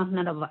on the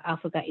continent of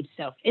Africa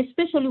itself,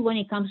 especially when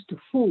it comes to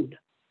food.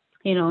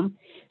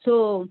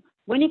 So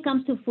when it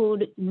comes to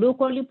food,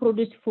 locally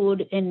produced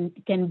food and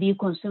can be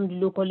consumed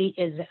locally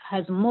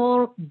has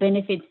more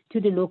benefit to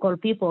the local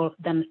people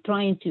than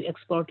trying to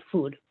export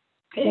food.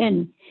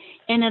 And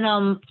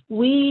then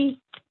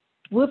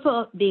with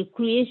the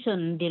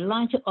creation, the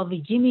launch of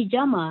Jimmy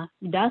Jama,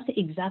 that's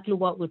exactly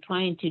what we're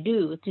trying to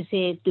do, to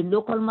say the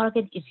local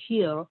market is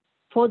here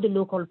for the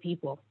local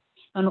people.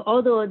 And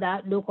although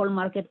that local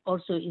market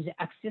also is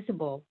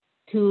accessible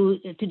to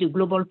the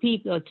global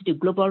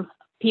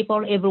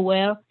people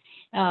everywhere,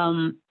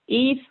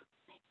 if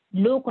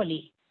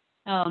locally,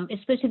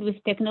 especially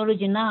with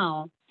technology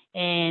now,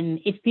 and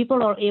if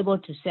people are able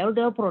to sell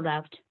their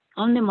product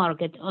on the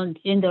market and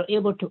they're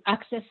able to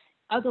access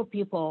other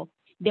people,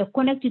 they're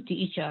connected to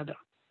each other,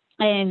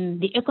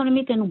 and the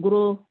economy can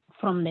grow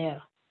from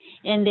there.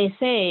 And they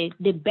say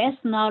the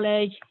best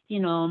knowledge,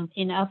 in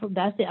Africa,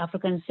 that's the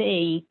African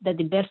saying, that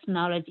the best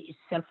knowledge is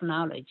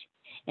self-knowledge.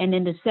 And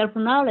in the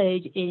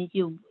self-knowledge,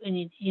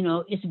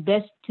 it's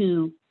best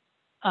to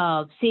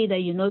say that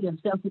you know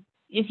yourself.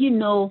 If you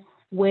know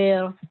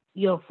where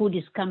your food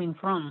is coming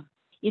from,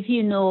 if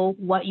you know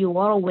what you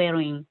are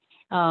wearing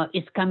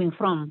is coming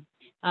from,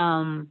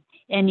 and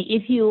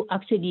if you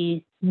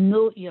actually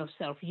know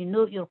yourself, you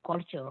know your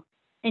culture,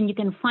 and you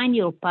can find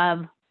your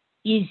path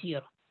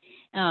easier.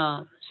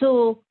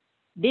 So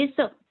this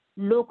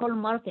local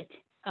market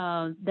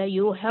that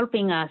you're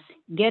helping us,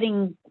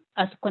 getting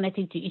us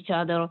connected to each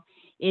other,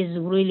 is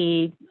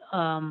really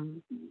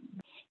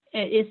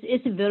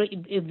it's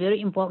a very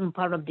important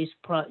part of this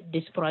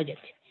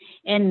project.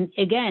 And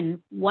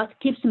again, what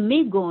keeps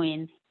me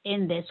going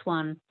in this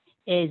one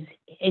is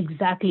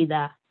exactly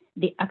that,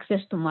 the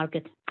access to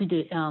market, to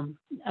the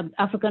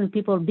African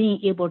people being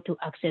able to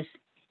access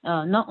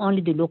not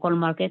only the local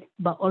market,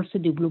 but also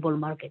the global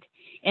market.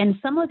 And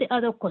some of the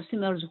other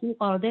consumers who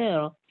are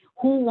there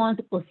who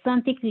want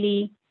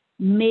authentically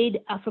made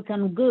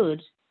African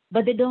goods,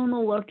 but they don't know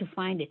where to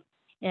find it.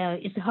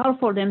 It's hard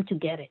for them to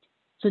get it.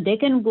 So they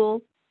can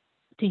go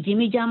to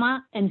Jimmy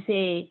Jama and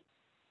say,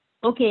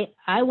 okay,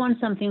 I want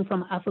something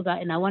from Africa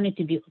and I want it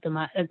to be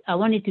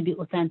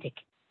authentic.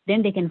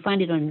 Then they can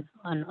find it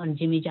on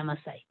Jimmy Jama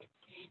site.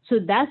 So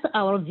that's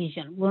our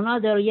vision. We're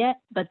not there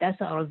yet, but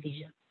that's our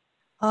vision.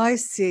 I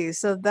see.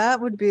 So that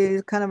would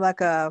be kind of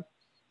like a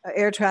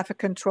air traffic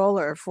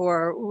controller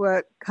for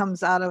what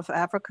comes out of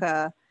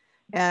Africa,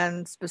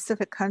 and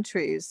specific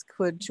countries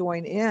could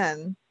join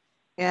in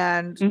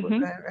and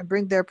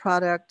bring their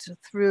product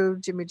through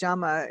Jimmy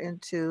Jama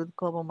into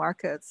global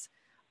markets.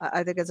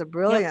 I think it's a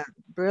brilliant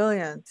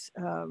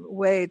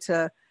way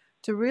to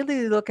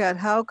really look at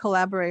how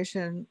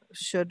collaboration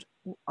should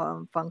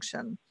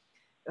function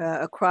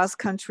across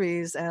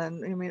countries.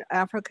 And I mean,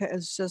 Africa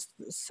is just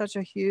such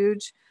a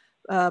huge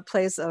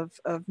place of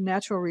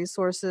natural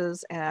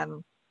resources,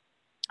 and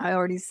I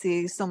already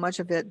see so much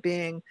of it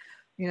being,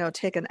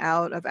 taken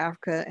out of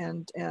Africa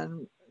and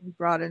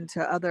brought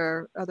into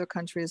other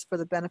countries for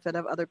the benefit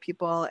of other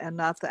people and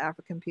not the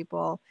African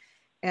people.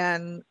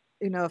 And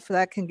if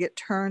that can get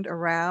turned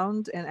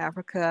around in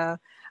Africa,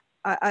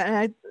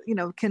 I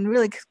can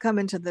really come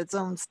into its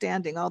own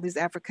standing. All these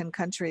African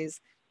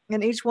countries,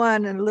 and each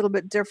one a little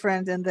bit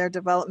different in their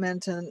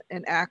development and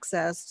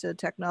access to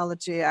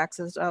technology,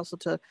 access also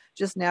to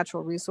just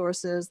natural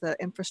resources, the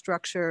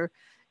infrastructure,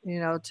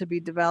 to be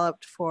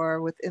developed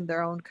for within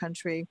their own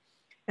country.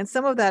 And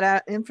some of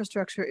that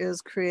infrastructure is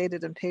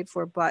created and paid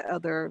for by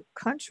other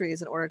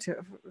countries in order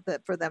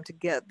for them to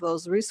get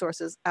those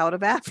resources out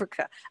of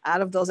Africa,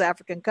 out of those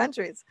African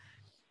countries.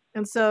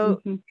 And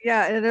so,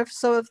 yeah, and if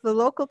the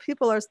local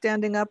people are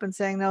standing up and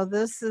saying, no,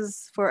 this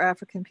is for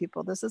African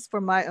people, this is for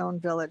my own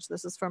village,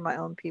 this is for my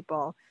own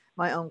people,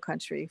 my own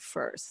country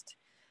first,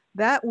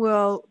 that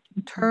will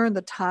turn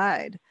the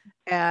tide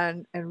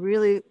and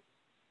really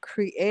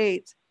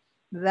create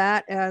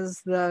that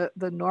as the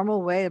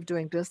normal way of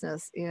doing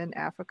business in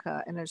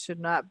Africa. And it should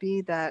not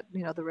be that,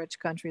 the rich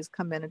countries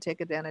come in and take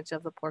advantage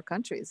of the poor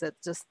countries. It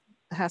just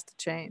has to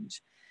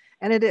change.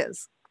 And it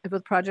is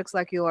with projects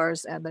like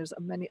yours, and there's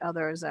many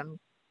others. And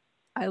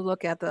I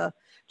look at the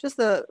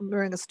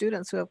Moringa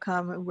students who have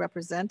come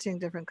representing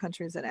different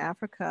countries in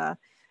Africa,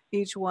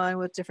 each one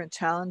with different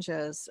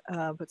challenges,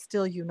 but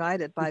still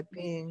united by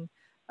being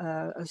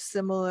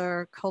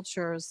similar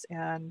cultures.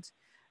 And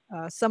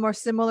some are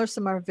similar,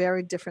 some are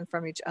very different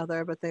from each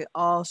other, but they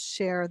all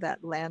share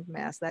that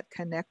landmass, that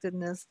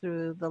connectedness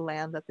through the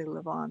land that they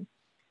live on,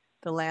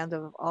 the land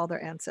of all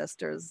their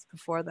ancestors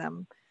before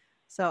them.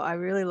 So I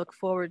really look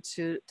forward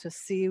to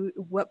see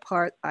what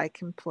part I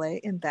can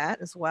play in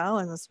that as well,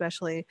 and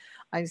especially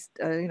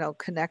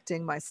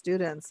connecting my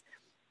students.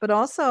 But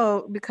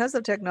also because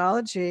of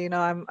technology,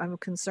 I'm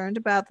concerned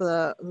about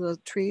the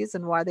trees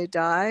and why they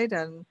died,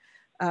 and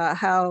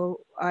how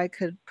I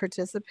could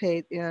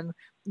participate in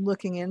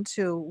looking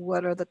into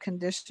what are the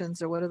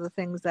conditions or what are the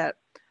things that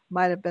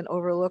might have been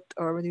overlooked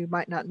or you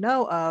might not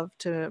know of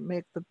to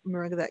make the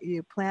moringa that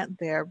you plant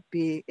there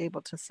be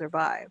able to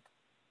survive.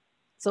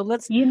 So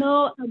let's,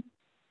 Maruka,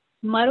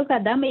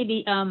 that may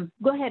be,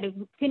 go ahead,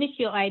 finish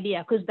your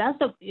idea, because that's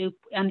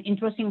an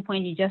interesting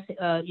point you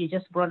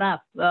just brought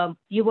up.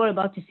 You were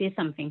about to say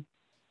something.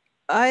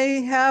 I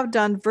have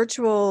done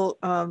virtual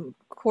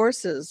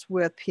courses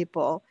with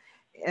people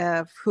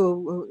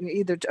who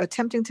either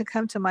attempting to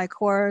come to my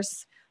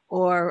course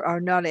or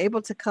are not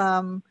able to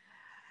come.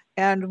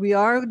 And we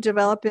are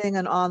developing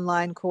an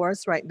online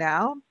course right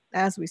now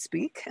as we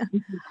speak.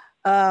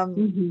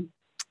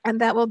 And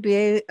that will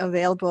be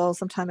available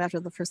sometime after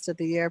the first of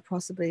the year,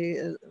 possibly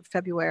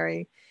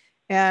February.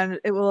 And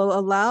it will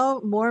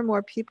allow more and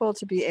more people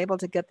to be able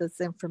to get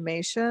this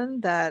information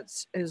that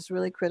is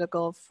really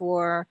critical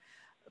for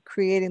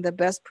creating the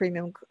best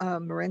premium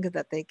moringa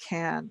that they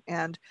can.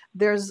 And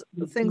there's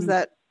things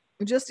that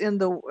just in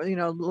the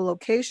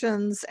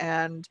locations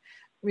and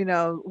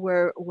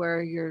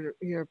where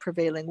your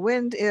prevailing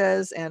wind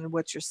is and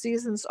what your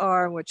seasons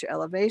are, what your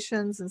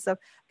elevations and stuff.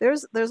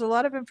 There's a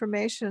lot of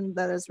information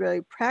that is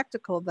really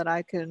practical that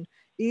I can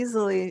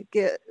easily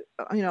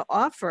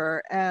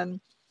offer, and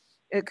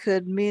it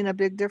could mean a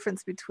big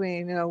difference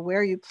between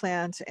where you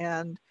plant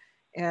and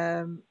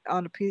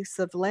on a piece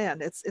of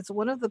land. It's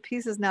one of the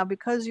pieces now,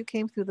 because you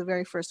came through the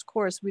very first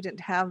course, we didn't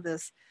have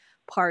this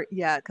part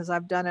yet, because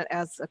I've done it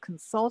as a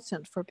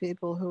consultant for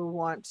people who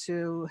want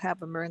to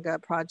have a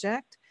moringa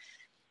project.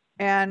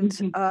 And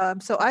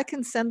so I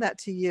can send that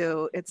to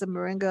you. It's a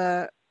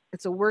moringa,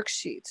 it's a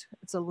worksheet,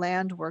 it's a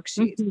land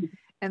worksheet.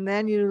 And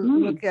then you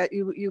look at,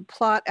 you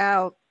plot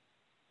out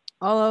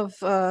all of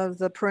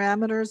the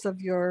parameters of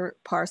your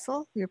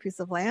parcel, your piece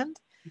of land,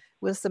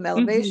 with some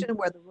elevation,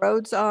 where the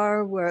roads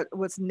are,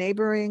 what's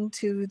neighboring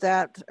to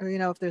that, or,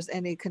 if there's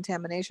any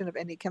contamination of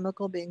any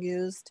chemical being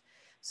used.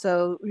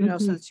 So,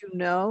 so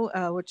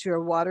that what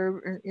your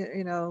water,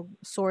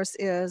 source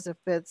is, if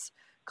it's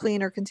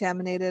clean or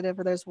contaminated, if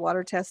there's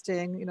water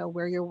testing,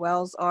 where your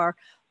wells are,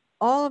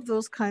 all of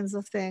those kinds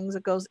of things.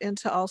 It goes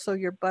into also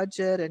your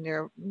budget and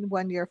your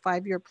 1 year,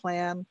 5 year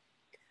plan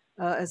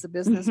as a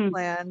business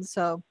plan.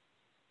 So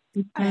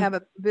I have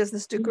a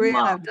business degree and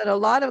I've done a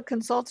lot of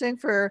consulting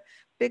for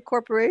big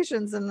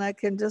corporations, and I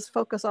can just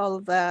focus all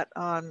of that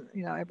on,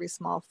 every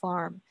small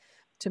farm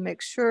to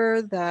make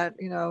sure that,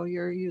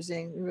 you're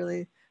using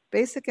really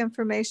basic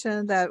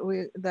information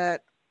that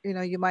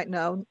you might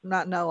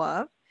not know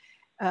of.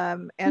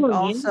 And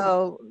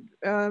also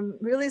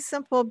really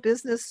simple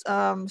business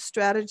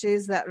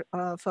strategies that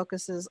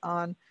focuses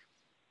on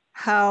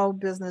how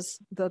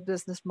the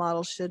business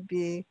model should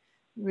be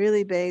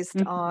really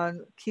based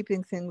on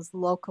keeping things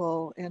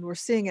local. And we're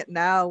seeing it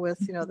now with,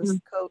 this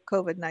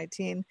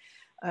COVID-19.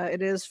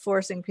 It is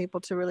forcing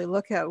people to really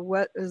look at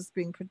what is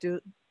being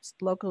produced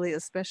locally,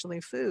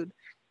 especially food,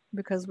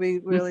 because we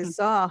really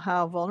saw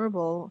how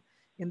vulnerable,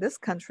 in this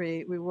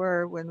country we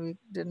were when we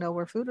didn't know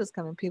where food was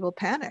coming. People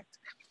panicked,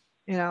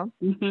 you know,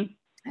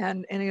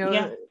 and you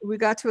know, we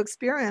got to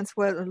experience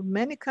what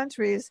many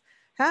countries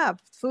have,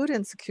 food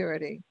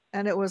insecurity,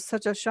 and it was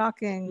such a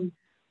shocking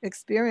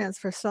experience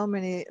for so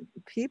many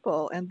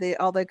people, and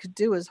all they could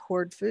do is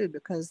hoard food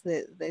because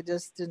they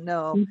just didn't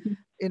know,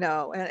 you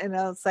know, and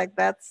it's like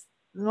that's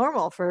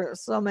normal for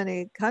so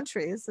many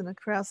countries and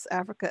across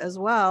Africa as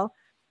well.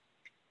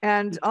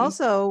 And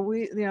also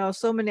we, you know,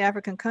 so many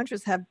African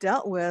countries have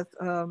dealt with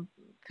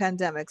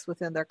pandemics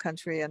within their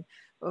country and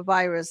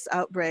virus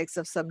outbreaks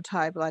of some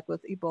type, like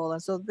with Ebola.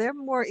 And so they're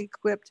more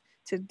equipped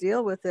to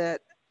deal with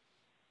it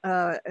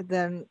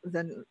than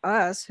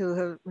us, who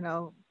have, you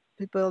know,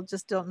 people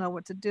just don't know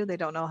what to do. They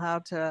don't know how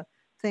to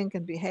think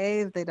and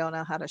behave. They don't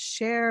know how to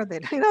share. They,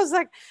 you know, it's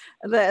like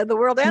the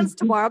world ends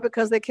tomorrow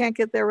because they can't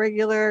get their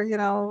regular, you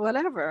know,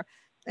 whatever.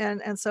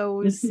 And so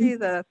we see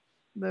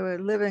we're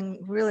living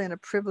really in a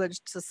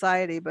privileged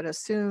society, but as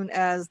soon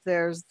as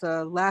there's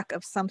the lack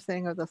of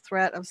something or the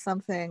threat of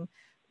something,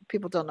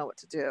 people don't know what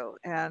to do.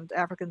 And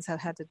Africans have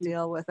had to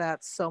deal with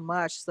that so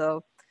much.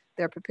 So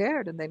they're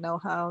prepared and they know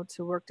how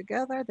to work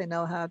together. They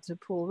know how to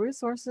pool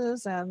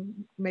resources and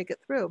make it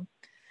through.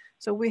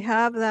 So we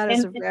have that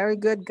as a very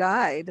good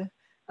guide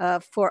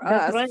for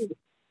us. Right.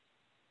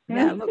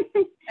 Yeah, look,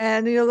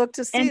 and you look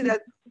to see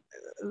that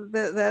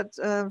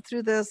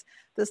through this,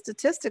 the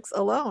statistics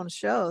alone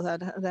show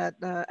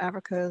that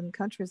African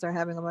countries are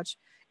having a much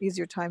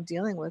easier time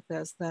dealing with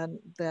this than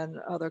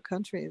other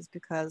countries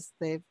because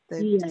they've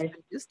just been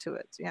used to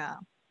it. Yeah.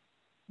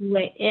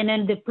 Right, and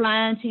then the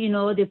plant, you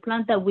know, the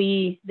plant that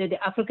the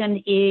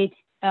African eat,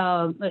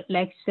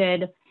 like I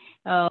said,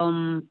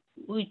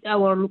 with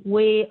our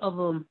way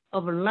of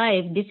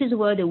life, this is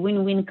where the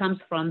win-win comes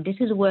from. This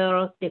is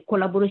where the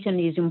collaboration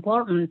is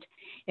important,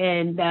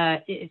 and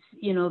it's,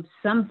 you know,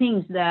 some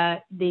things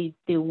that the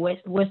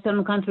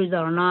Western countries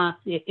are not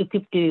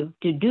equipped to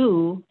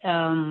do,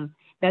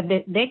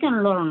 that they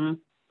can learn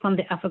from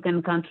the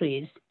African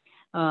countries,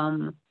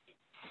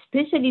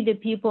 especially the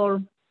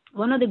people.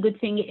 One of the good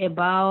things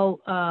about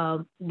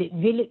the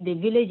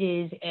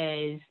villages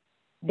is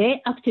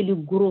they actually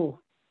grow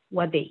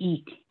what they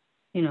eat.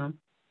 You know,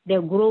 they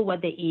grow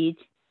what they eat.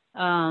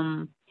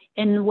 And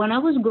when I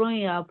was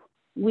growing up,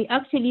 we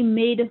actually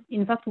made,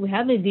 in fact, we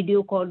have a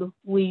video called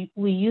 "We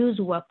Use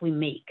What We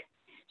Make."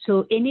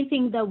 So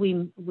anything that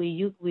we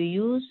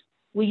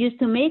used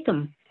to make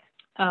them.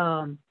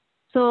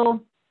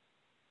 So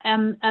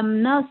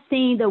I'm not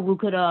saying that we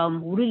could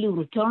really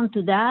return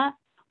to that,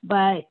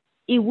 but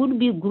it would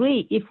be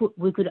great if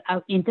we could,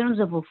 in terms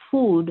of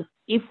food,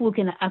 if we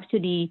can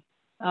actually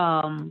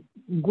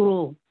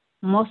grow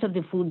most of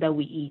the food that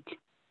we eat.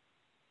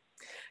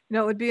 You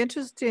know, it would be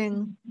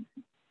interesting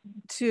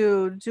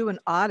to do an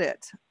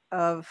audit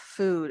of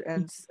food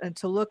and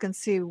to look and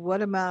see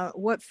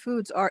what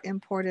foods are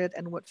imported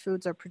and what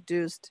foods are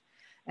produced,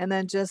 and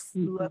then just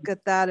look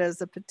at that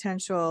as a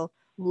potential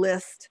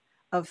list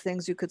of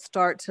things you could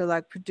start to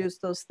like produce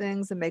those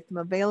things and make them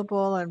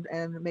available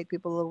and make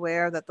people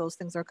aware that those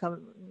things are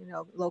coming, you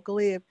know,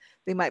 locally. If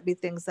they might be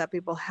things that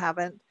people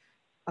haven't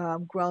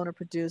grown or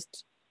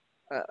produced,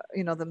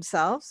 you know,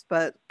 themselves,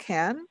 but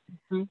can,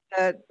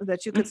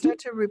 that you could start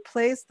to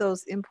replace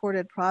those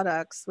imported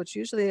products, which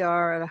usually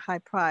are at a high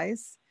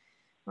price,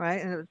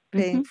 right? And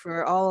paying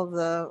for all of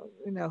the,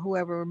 you know,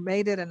 whoever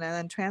made it and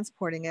then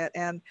transporting it,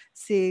 and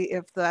see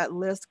if that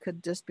list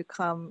could just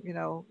become, you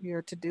know,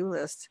 your to-do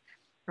list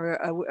or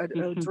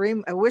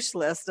a wish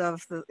list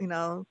of the, you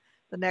know,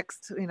 the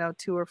next, you know,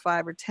 2 or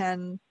 5 or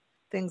 10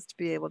 things to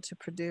be able to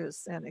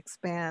produce and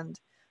expand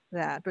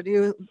that. But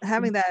you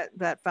having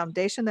that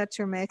foundation that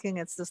you're making,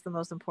 it's just the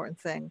most important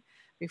thing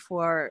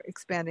before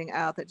expanding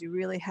out, that you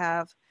really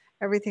have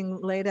everything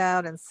laid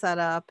out and set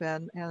up,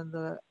 and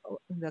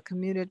the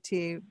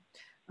community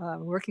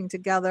working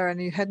together. And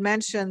you had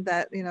mentioned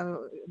that, you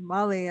know,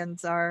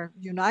 Malians are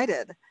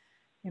united.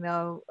 You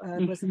know,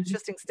 it was an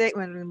interesting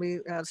statement when we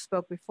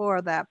spoke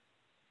before, that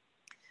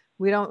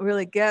we don't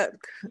really get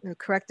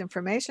correct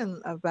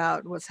information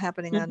about what's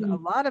happening in a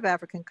lot of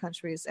African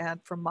countries,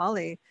 and for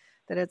Mali,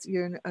 that it's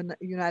a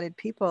united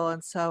people.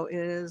 And so it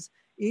is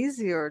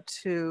easier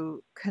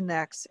to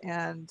connect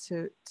and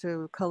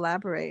to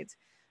collaborate,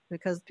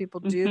 because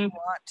people do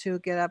want to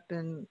get up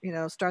and, you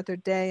know, start their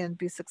day and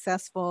be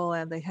successful,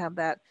 and they have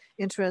that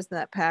interest and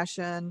that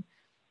passion,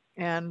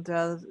 and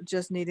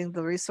just needing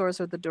the resource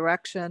or the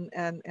direction,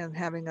 and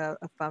having a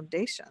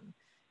foundation,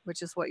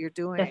 which is what you're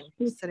doing,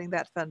 setting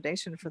that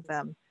foundation for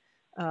them.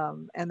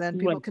 And then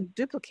people can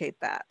duplicate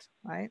that,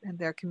 right, in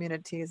their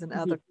communities and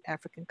other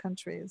African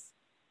countries.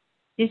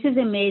 This is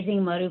amazing,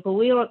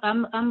 Mariko.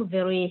 I'm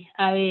very,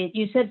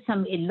 you said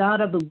a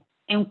lot of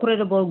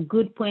incredible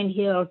good point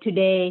here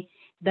today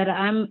that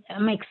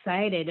I'm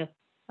excited.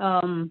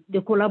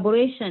 The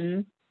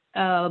collaboration,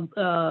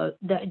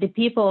 the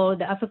people,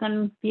 the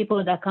African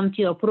people that come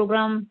to your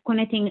program,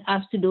 connecting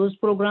us to those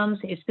programs,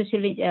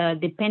 especially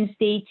the Penn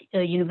State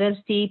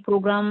University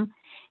program,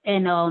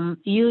 and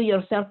you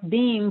yourself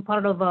being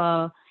part of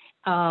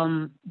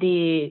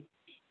the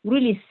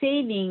really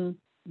saving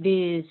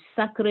the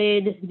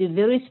sacred, the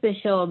very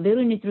special,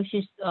 very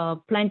nutritious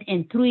plant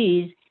and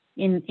trees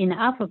in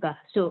Africa.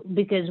 So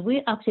because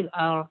we actually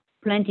are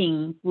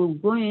planting, we're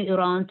going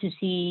around to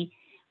see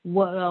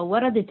what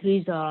are the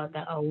trees that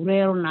are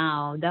rare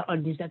now, that are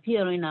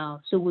disappearing now.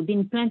 So we've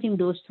been planting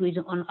those trees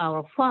on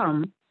our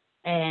farm,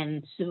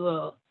 and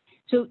so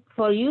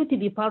for you to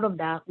be part of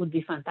that would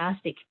be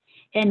fantastic.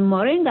 And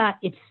moringa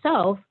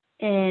itself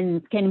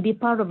and can be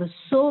part of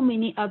so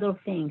many other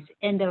things.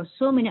 And there are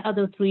so many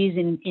other trees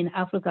in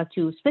Africa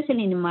too,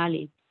 especially in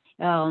Mali,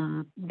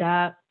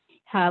 that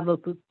have a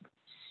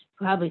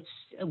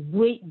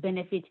great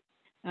benefit.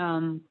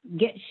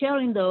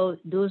 Sharing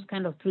those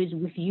kind of trees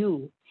with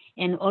you,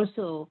 and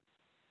also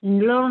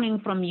learning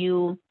from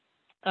you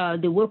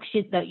the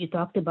worksheet that you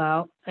talked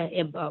about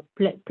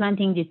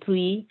planting the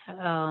tree,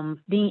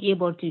 being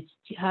able to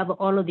have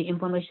all of the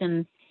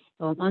information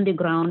on the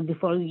ground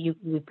before you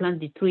plant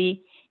the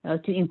tree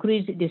to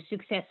increase the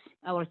success,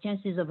 our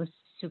chances of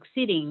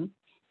succeeding,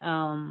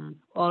 or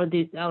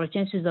our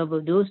chances of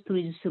those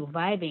trees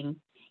surviving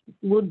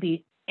would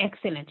be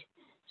excellent.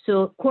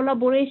 So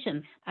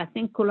collaboration, I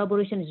think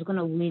collaboration is going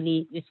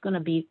to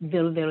be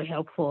very, very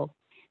helpful,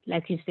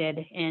 like you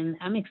said, and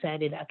I'm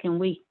excited. I can't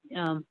wait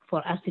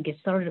for us to get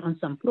started on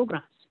some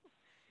programs.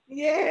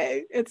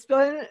 Yay! It's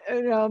been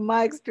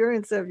my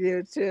experience of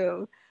you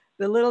too.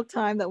 The little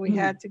time that we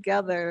had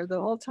together,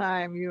 the whole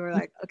time you were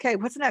like, okay,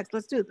 what's next?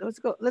 Let's do this,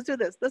 let's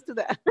do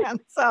that. And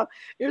so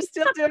you're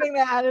still doing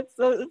that.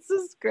 It's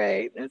just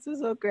great. This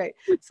is so great.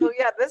 So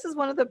yeah, this is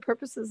one of the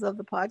purposes of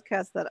the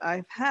podcast that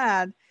I've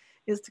had,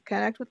 is to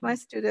connect with my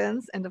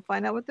students and to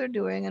find out what they're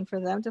doing, and for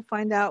them to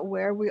find out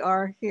where we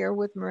are here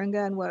with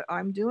Moringa and what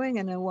I'm doing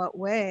and in what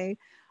way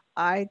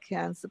I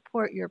can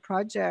support your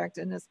project,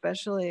 and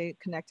especially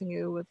connecting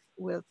you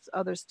with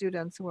other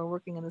students who are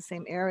working in the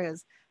same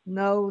areas.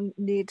 No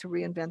need to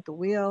reinvent the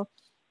wheel,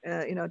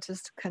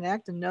 just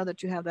connect and know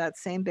that you have that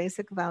same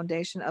basic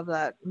foundation of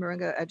that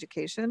Moringa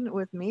education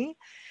with me.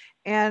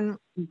 And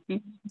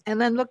and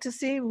then look to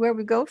see where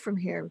we go from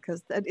here,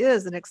 because that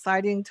is an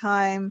exciting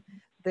time.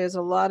 There's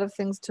a lot of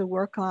things to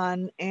work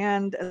on,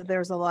 and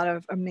there's a lot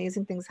of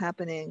amazing things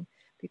happening,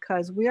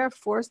 because we are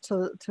forced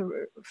to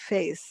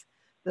face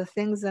the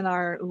things in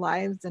our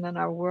lives and in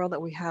our world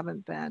that we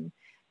haven't been,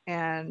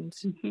 and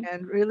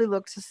really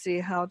look to see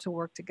how to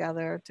work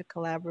together, to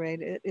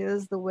collaborate. It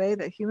is the way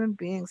that human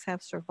beings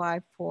have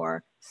survived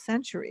for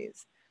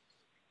centuries.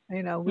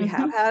 We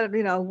have had,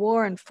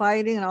 war and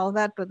fighting and all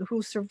that, but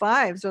who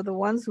survives are the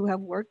ones who have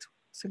worked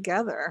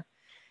together.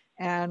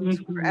 And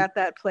we're at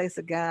that place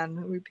again,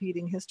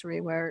 repeating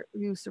history, where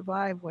you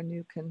survive when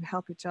you can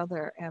help each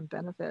other and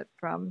benefit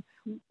from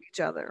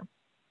each other.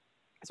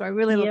 So I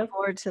really look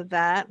forward to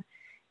that,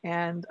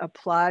 and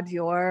applaud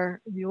your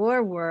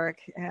work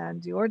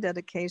and your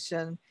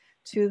dedication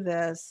to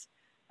this.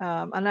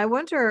 And I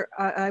wonder,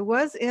 I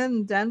was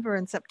in Denver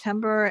in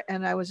September,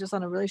 and I was just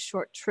on a really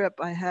short trip.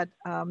 I had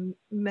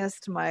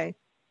missed my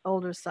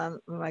older son,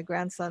 my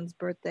grandson's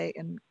birthday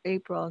in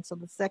April. And so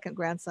the second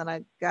grandson,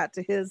 I got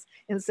to his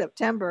in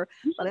September,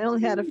 but I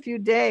only had a few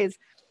days.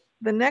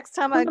 The next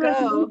time I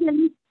go,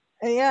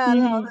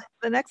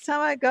 the next time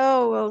I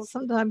go will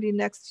sometime be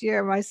next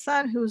year. My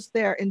son, who's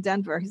there in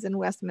Denver, he's in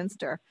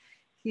Westminster.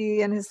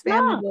 He and his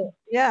family,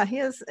 he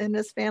is, and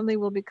his family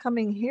will be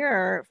coming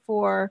here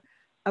for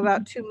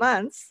about 2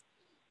 months,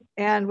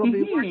 and we'll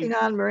be working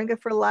on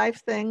Moringa for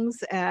Life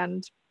things,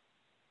 and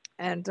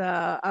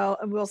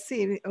we'll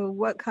see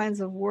what kinds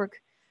of work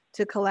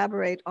to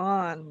collaborate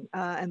on.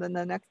 And then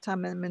the next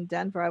time I'm in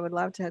Denver, I would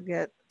love to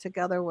get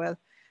together with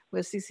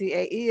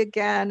CCAE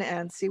again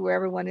and see where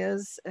everyone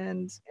is,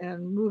 and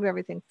move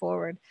everything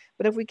forward.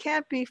 But if we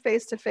can't be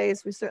face to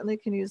face, we certainly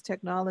can use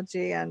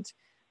technology, and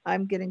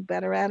I'm getting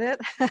better at it.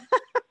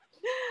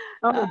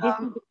 Oh,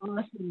 this is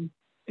awesome.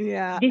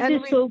 Yeah. This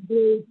is so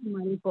great,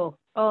 Mariko.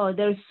 Oh,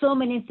 there's so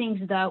many things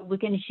that we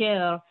can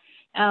share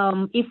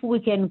if we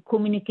can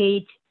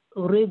communicate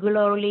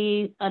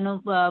regularly.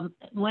 And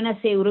when I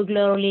say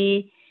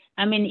regularly,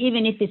 I mean,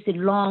 even if it's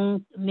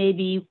long,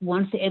 maybe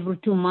once every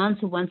 2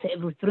 months, once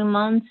every 3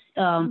 months,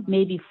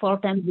 maybe 4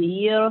 times a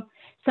year,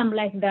 something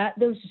like that.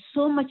 There's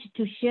so much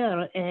to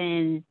share.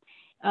 And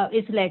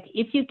it's like,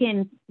 if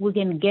we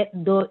can get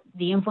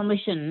the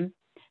information,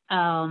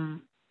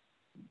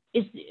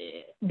 it's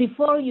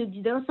before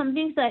there are some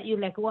things that you're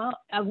like, well,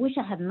 I wish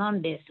I had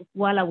known this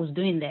while I was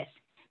doing this.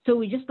 So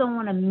we just don't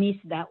want to miss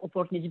that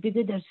opportunity,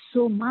 because there's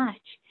so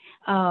much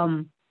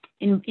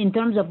in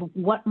terms of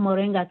what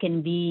Moringa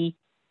can be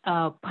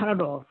part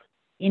of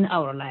in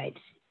our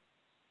lives.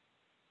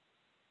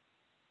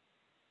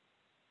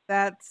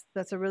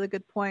 That's a really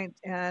good point.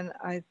 And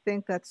I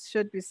think that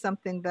should be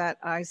something that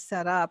I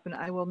set up, and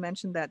I will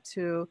mention that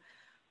to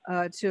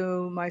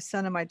my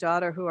son and my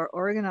daughter who are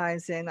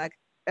organizing. Like,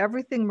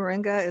 everything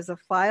Moringa is a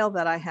file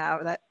that I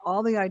have, that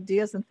all the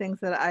ideas and things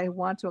that I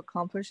want to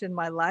accomplish in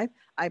my life,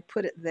 I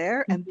put it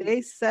there, and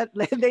they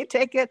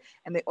take it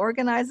and they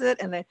organize it,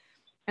 and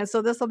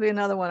so this will be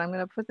another one. I'm going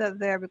to put that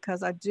there,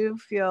 because I do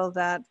feel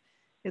that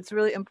it's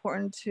really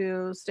important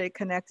to stay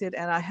connected.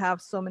 And I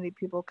have so many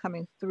people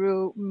coming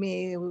through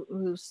me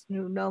who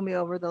know me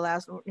over the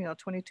last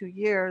 22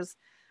 years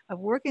of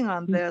working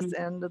on this.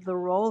 Mm-hmm. And the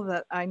role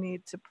that I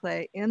need to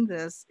play in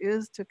this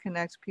is to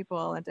connect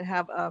people and to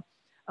have a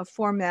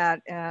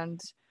format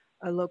and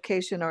a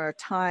location or a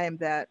time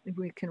that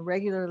we can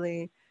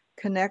regularly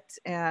connect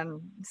and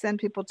send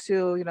people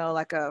to,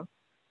 like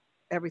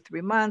every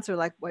 3 months, or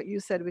like what you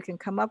said, we can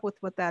come up with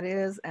what that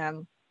is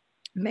and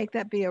make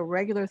that be a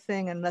regular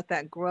thing and let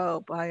that grow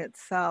by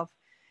itself.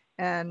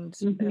 And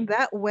Mm-hmm.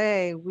 that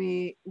way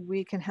we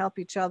can help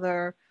each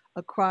other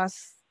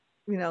across,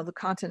 the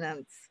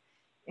continents.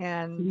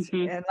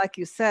 Mm-hmm. And like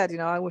you said,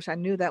 I wish I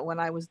knew that when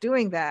I was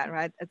doing that,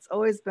 right? It's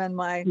always been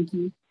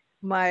Mm-hmm.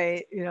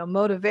 my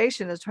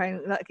motivation is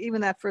trying, like, even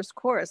that first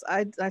course,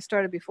 I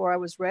started before I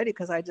was ready,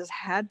 because I just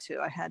had to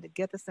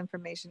get this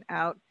information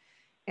out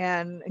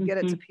and get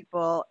it Mm-hmm. to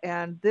people.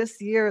 And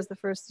this year is the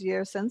first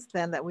year since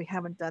then that we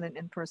haven't done an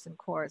in-person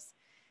course.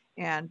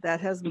 And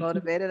that has Mm-hmm.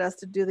 motivated us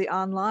to do the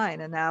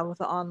online. And now with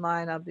the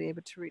online, I'll be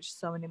able to reach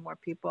so many more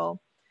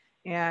people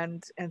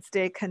and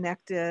stay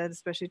connected,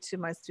 especially to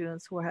my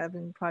students who are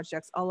having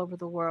projects all over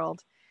the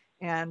world.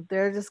 And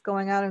they're just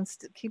going out and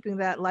keeping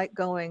that light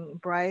going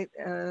bright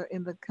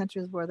in the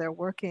countries where they're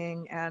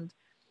working. And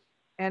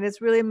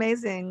it's really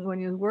amazing when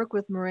you work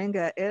with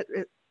moringa.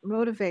 It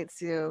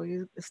motivates you.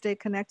 You stay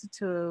connected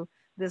to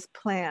this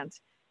plant,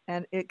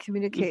 and it Mm-hmm.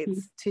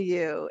 communicates to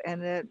you,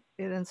 and it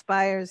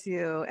inspires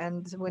you.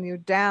 And when you're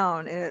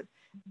down, it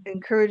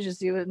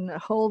encourages you and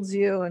holds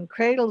you and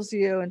cradles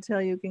you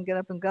until you can get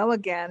up and go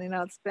again.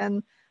 It's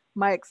been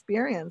my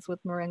experience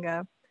with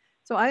moringa.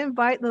 So I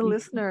invite the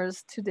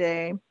listeners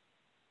today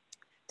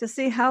to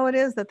see how it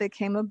is that they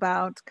came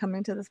about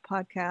coming to this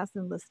podcast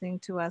and listening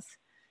to us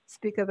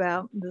speak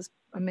about this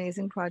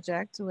amazing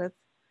project with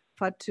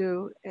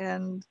Fatu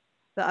and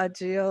the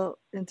Agio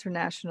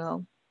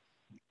International,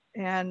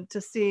 and to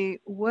see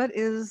what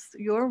is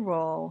your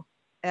role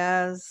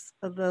as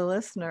the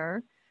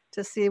listener,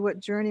 to see what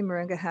journey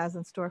Moringa has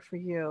in store for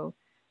you,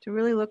 to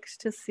really look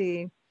to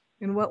see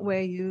in what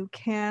way you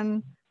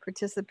can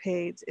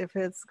participate, if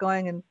it's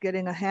going and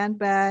getting a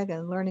handbag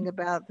and learning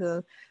about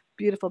the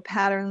beautiful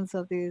patterns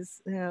of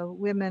these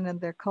women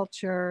and their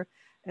culture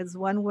as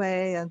one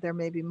way, and there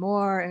may be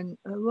more, and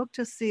look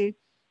to see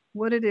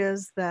what it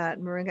is that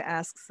Moringa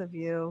asks of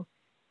you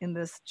in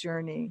this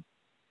journey.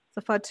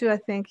 So Fatu, I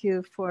thank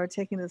you for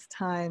taking this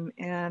time,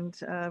 and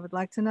I would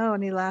like to know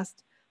any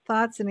last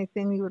thoughts,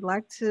 anything you would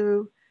like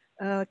to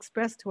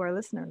express to our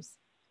listeners.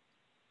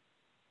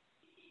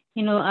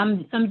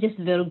 I'm just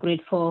very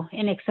grateful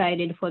and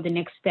excited for the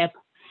next step.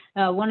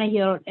 I want to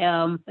hear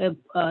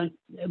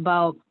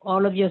about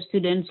all of your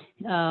students.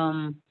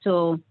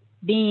 So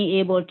being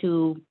able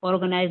to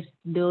organize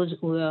those,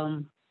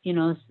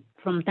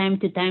 from time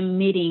to time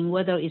meeting,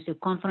 whether it's a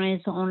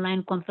conference,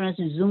 online conference,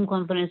 Zoom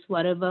conference,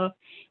 whatever,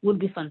 would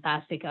be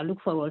fantastic. I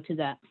look forward to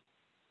that.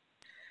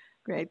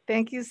 Great.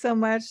 Thank you so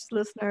much,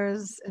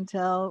 listeners.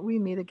 Until we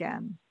meet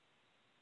again.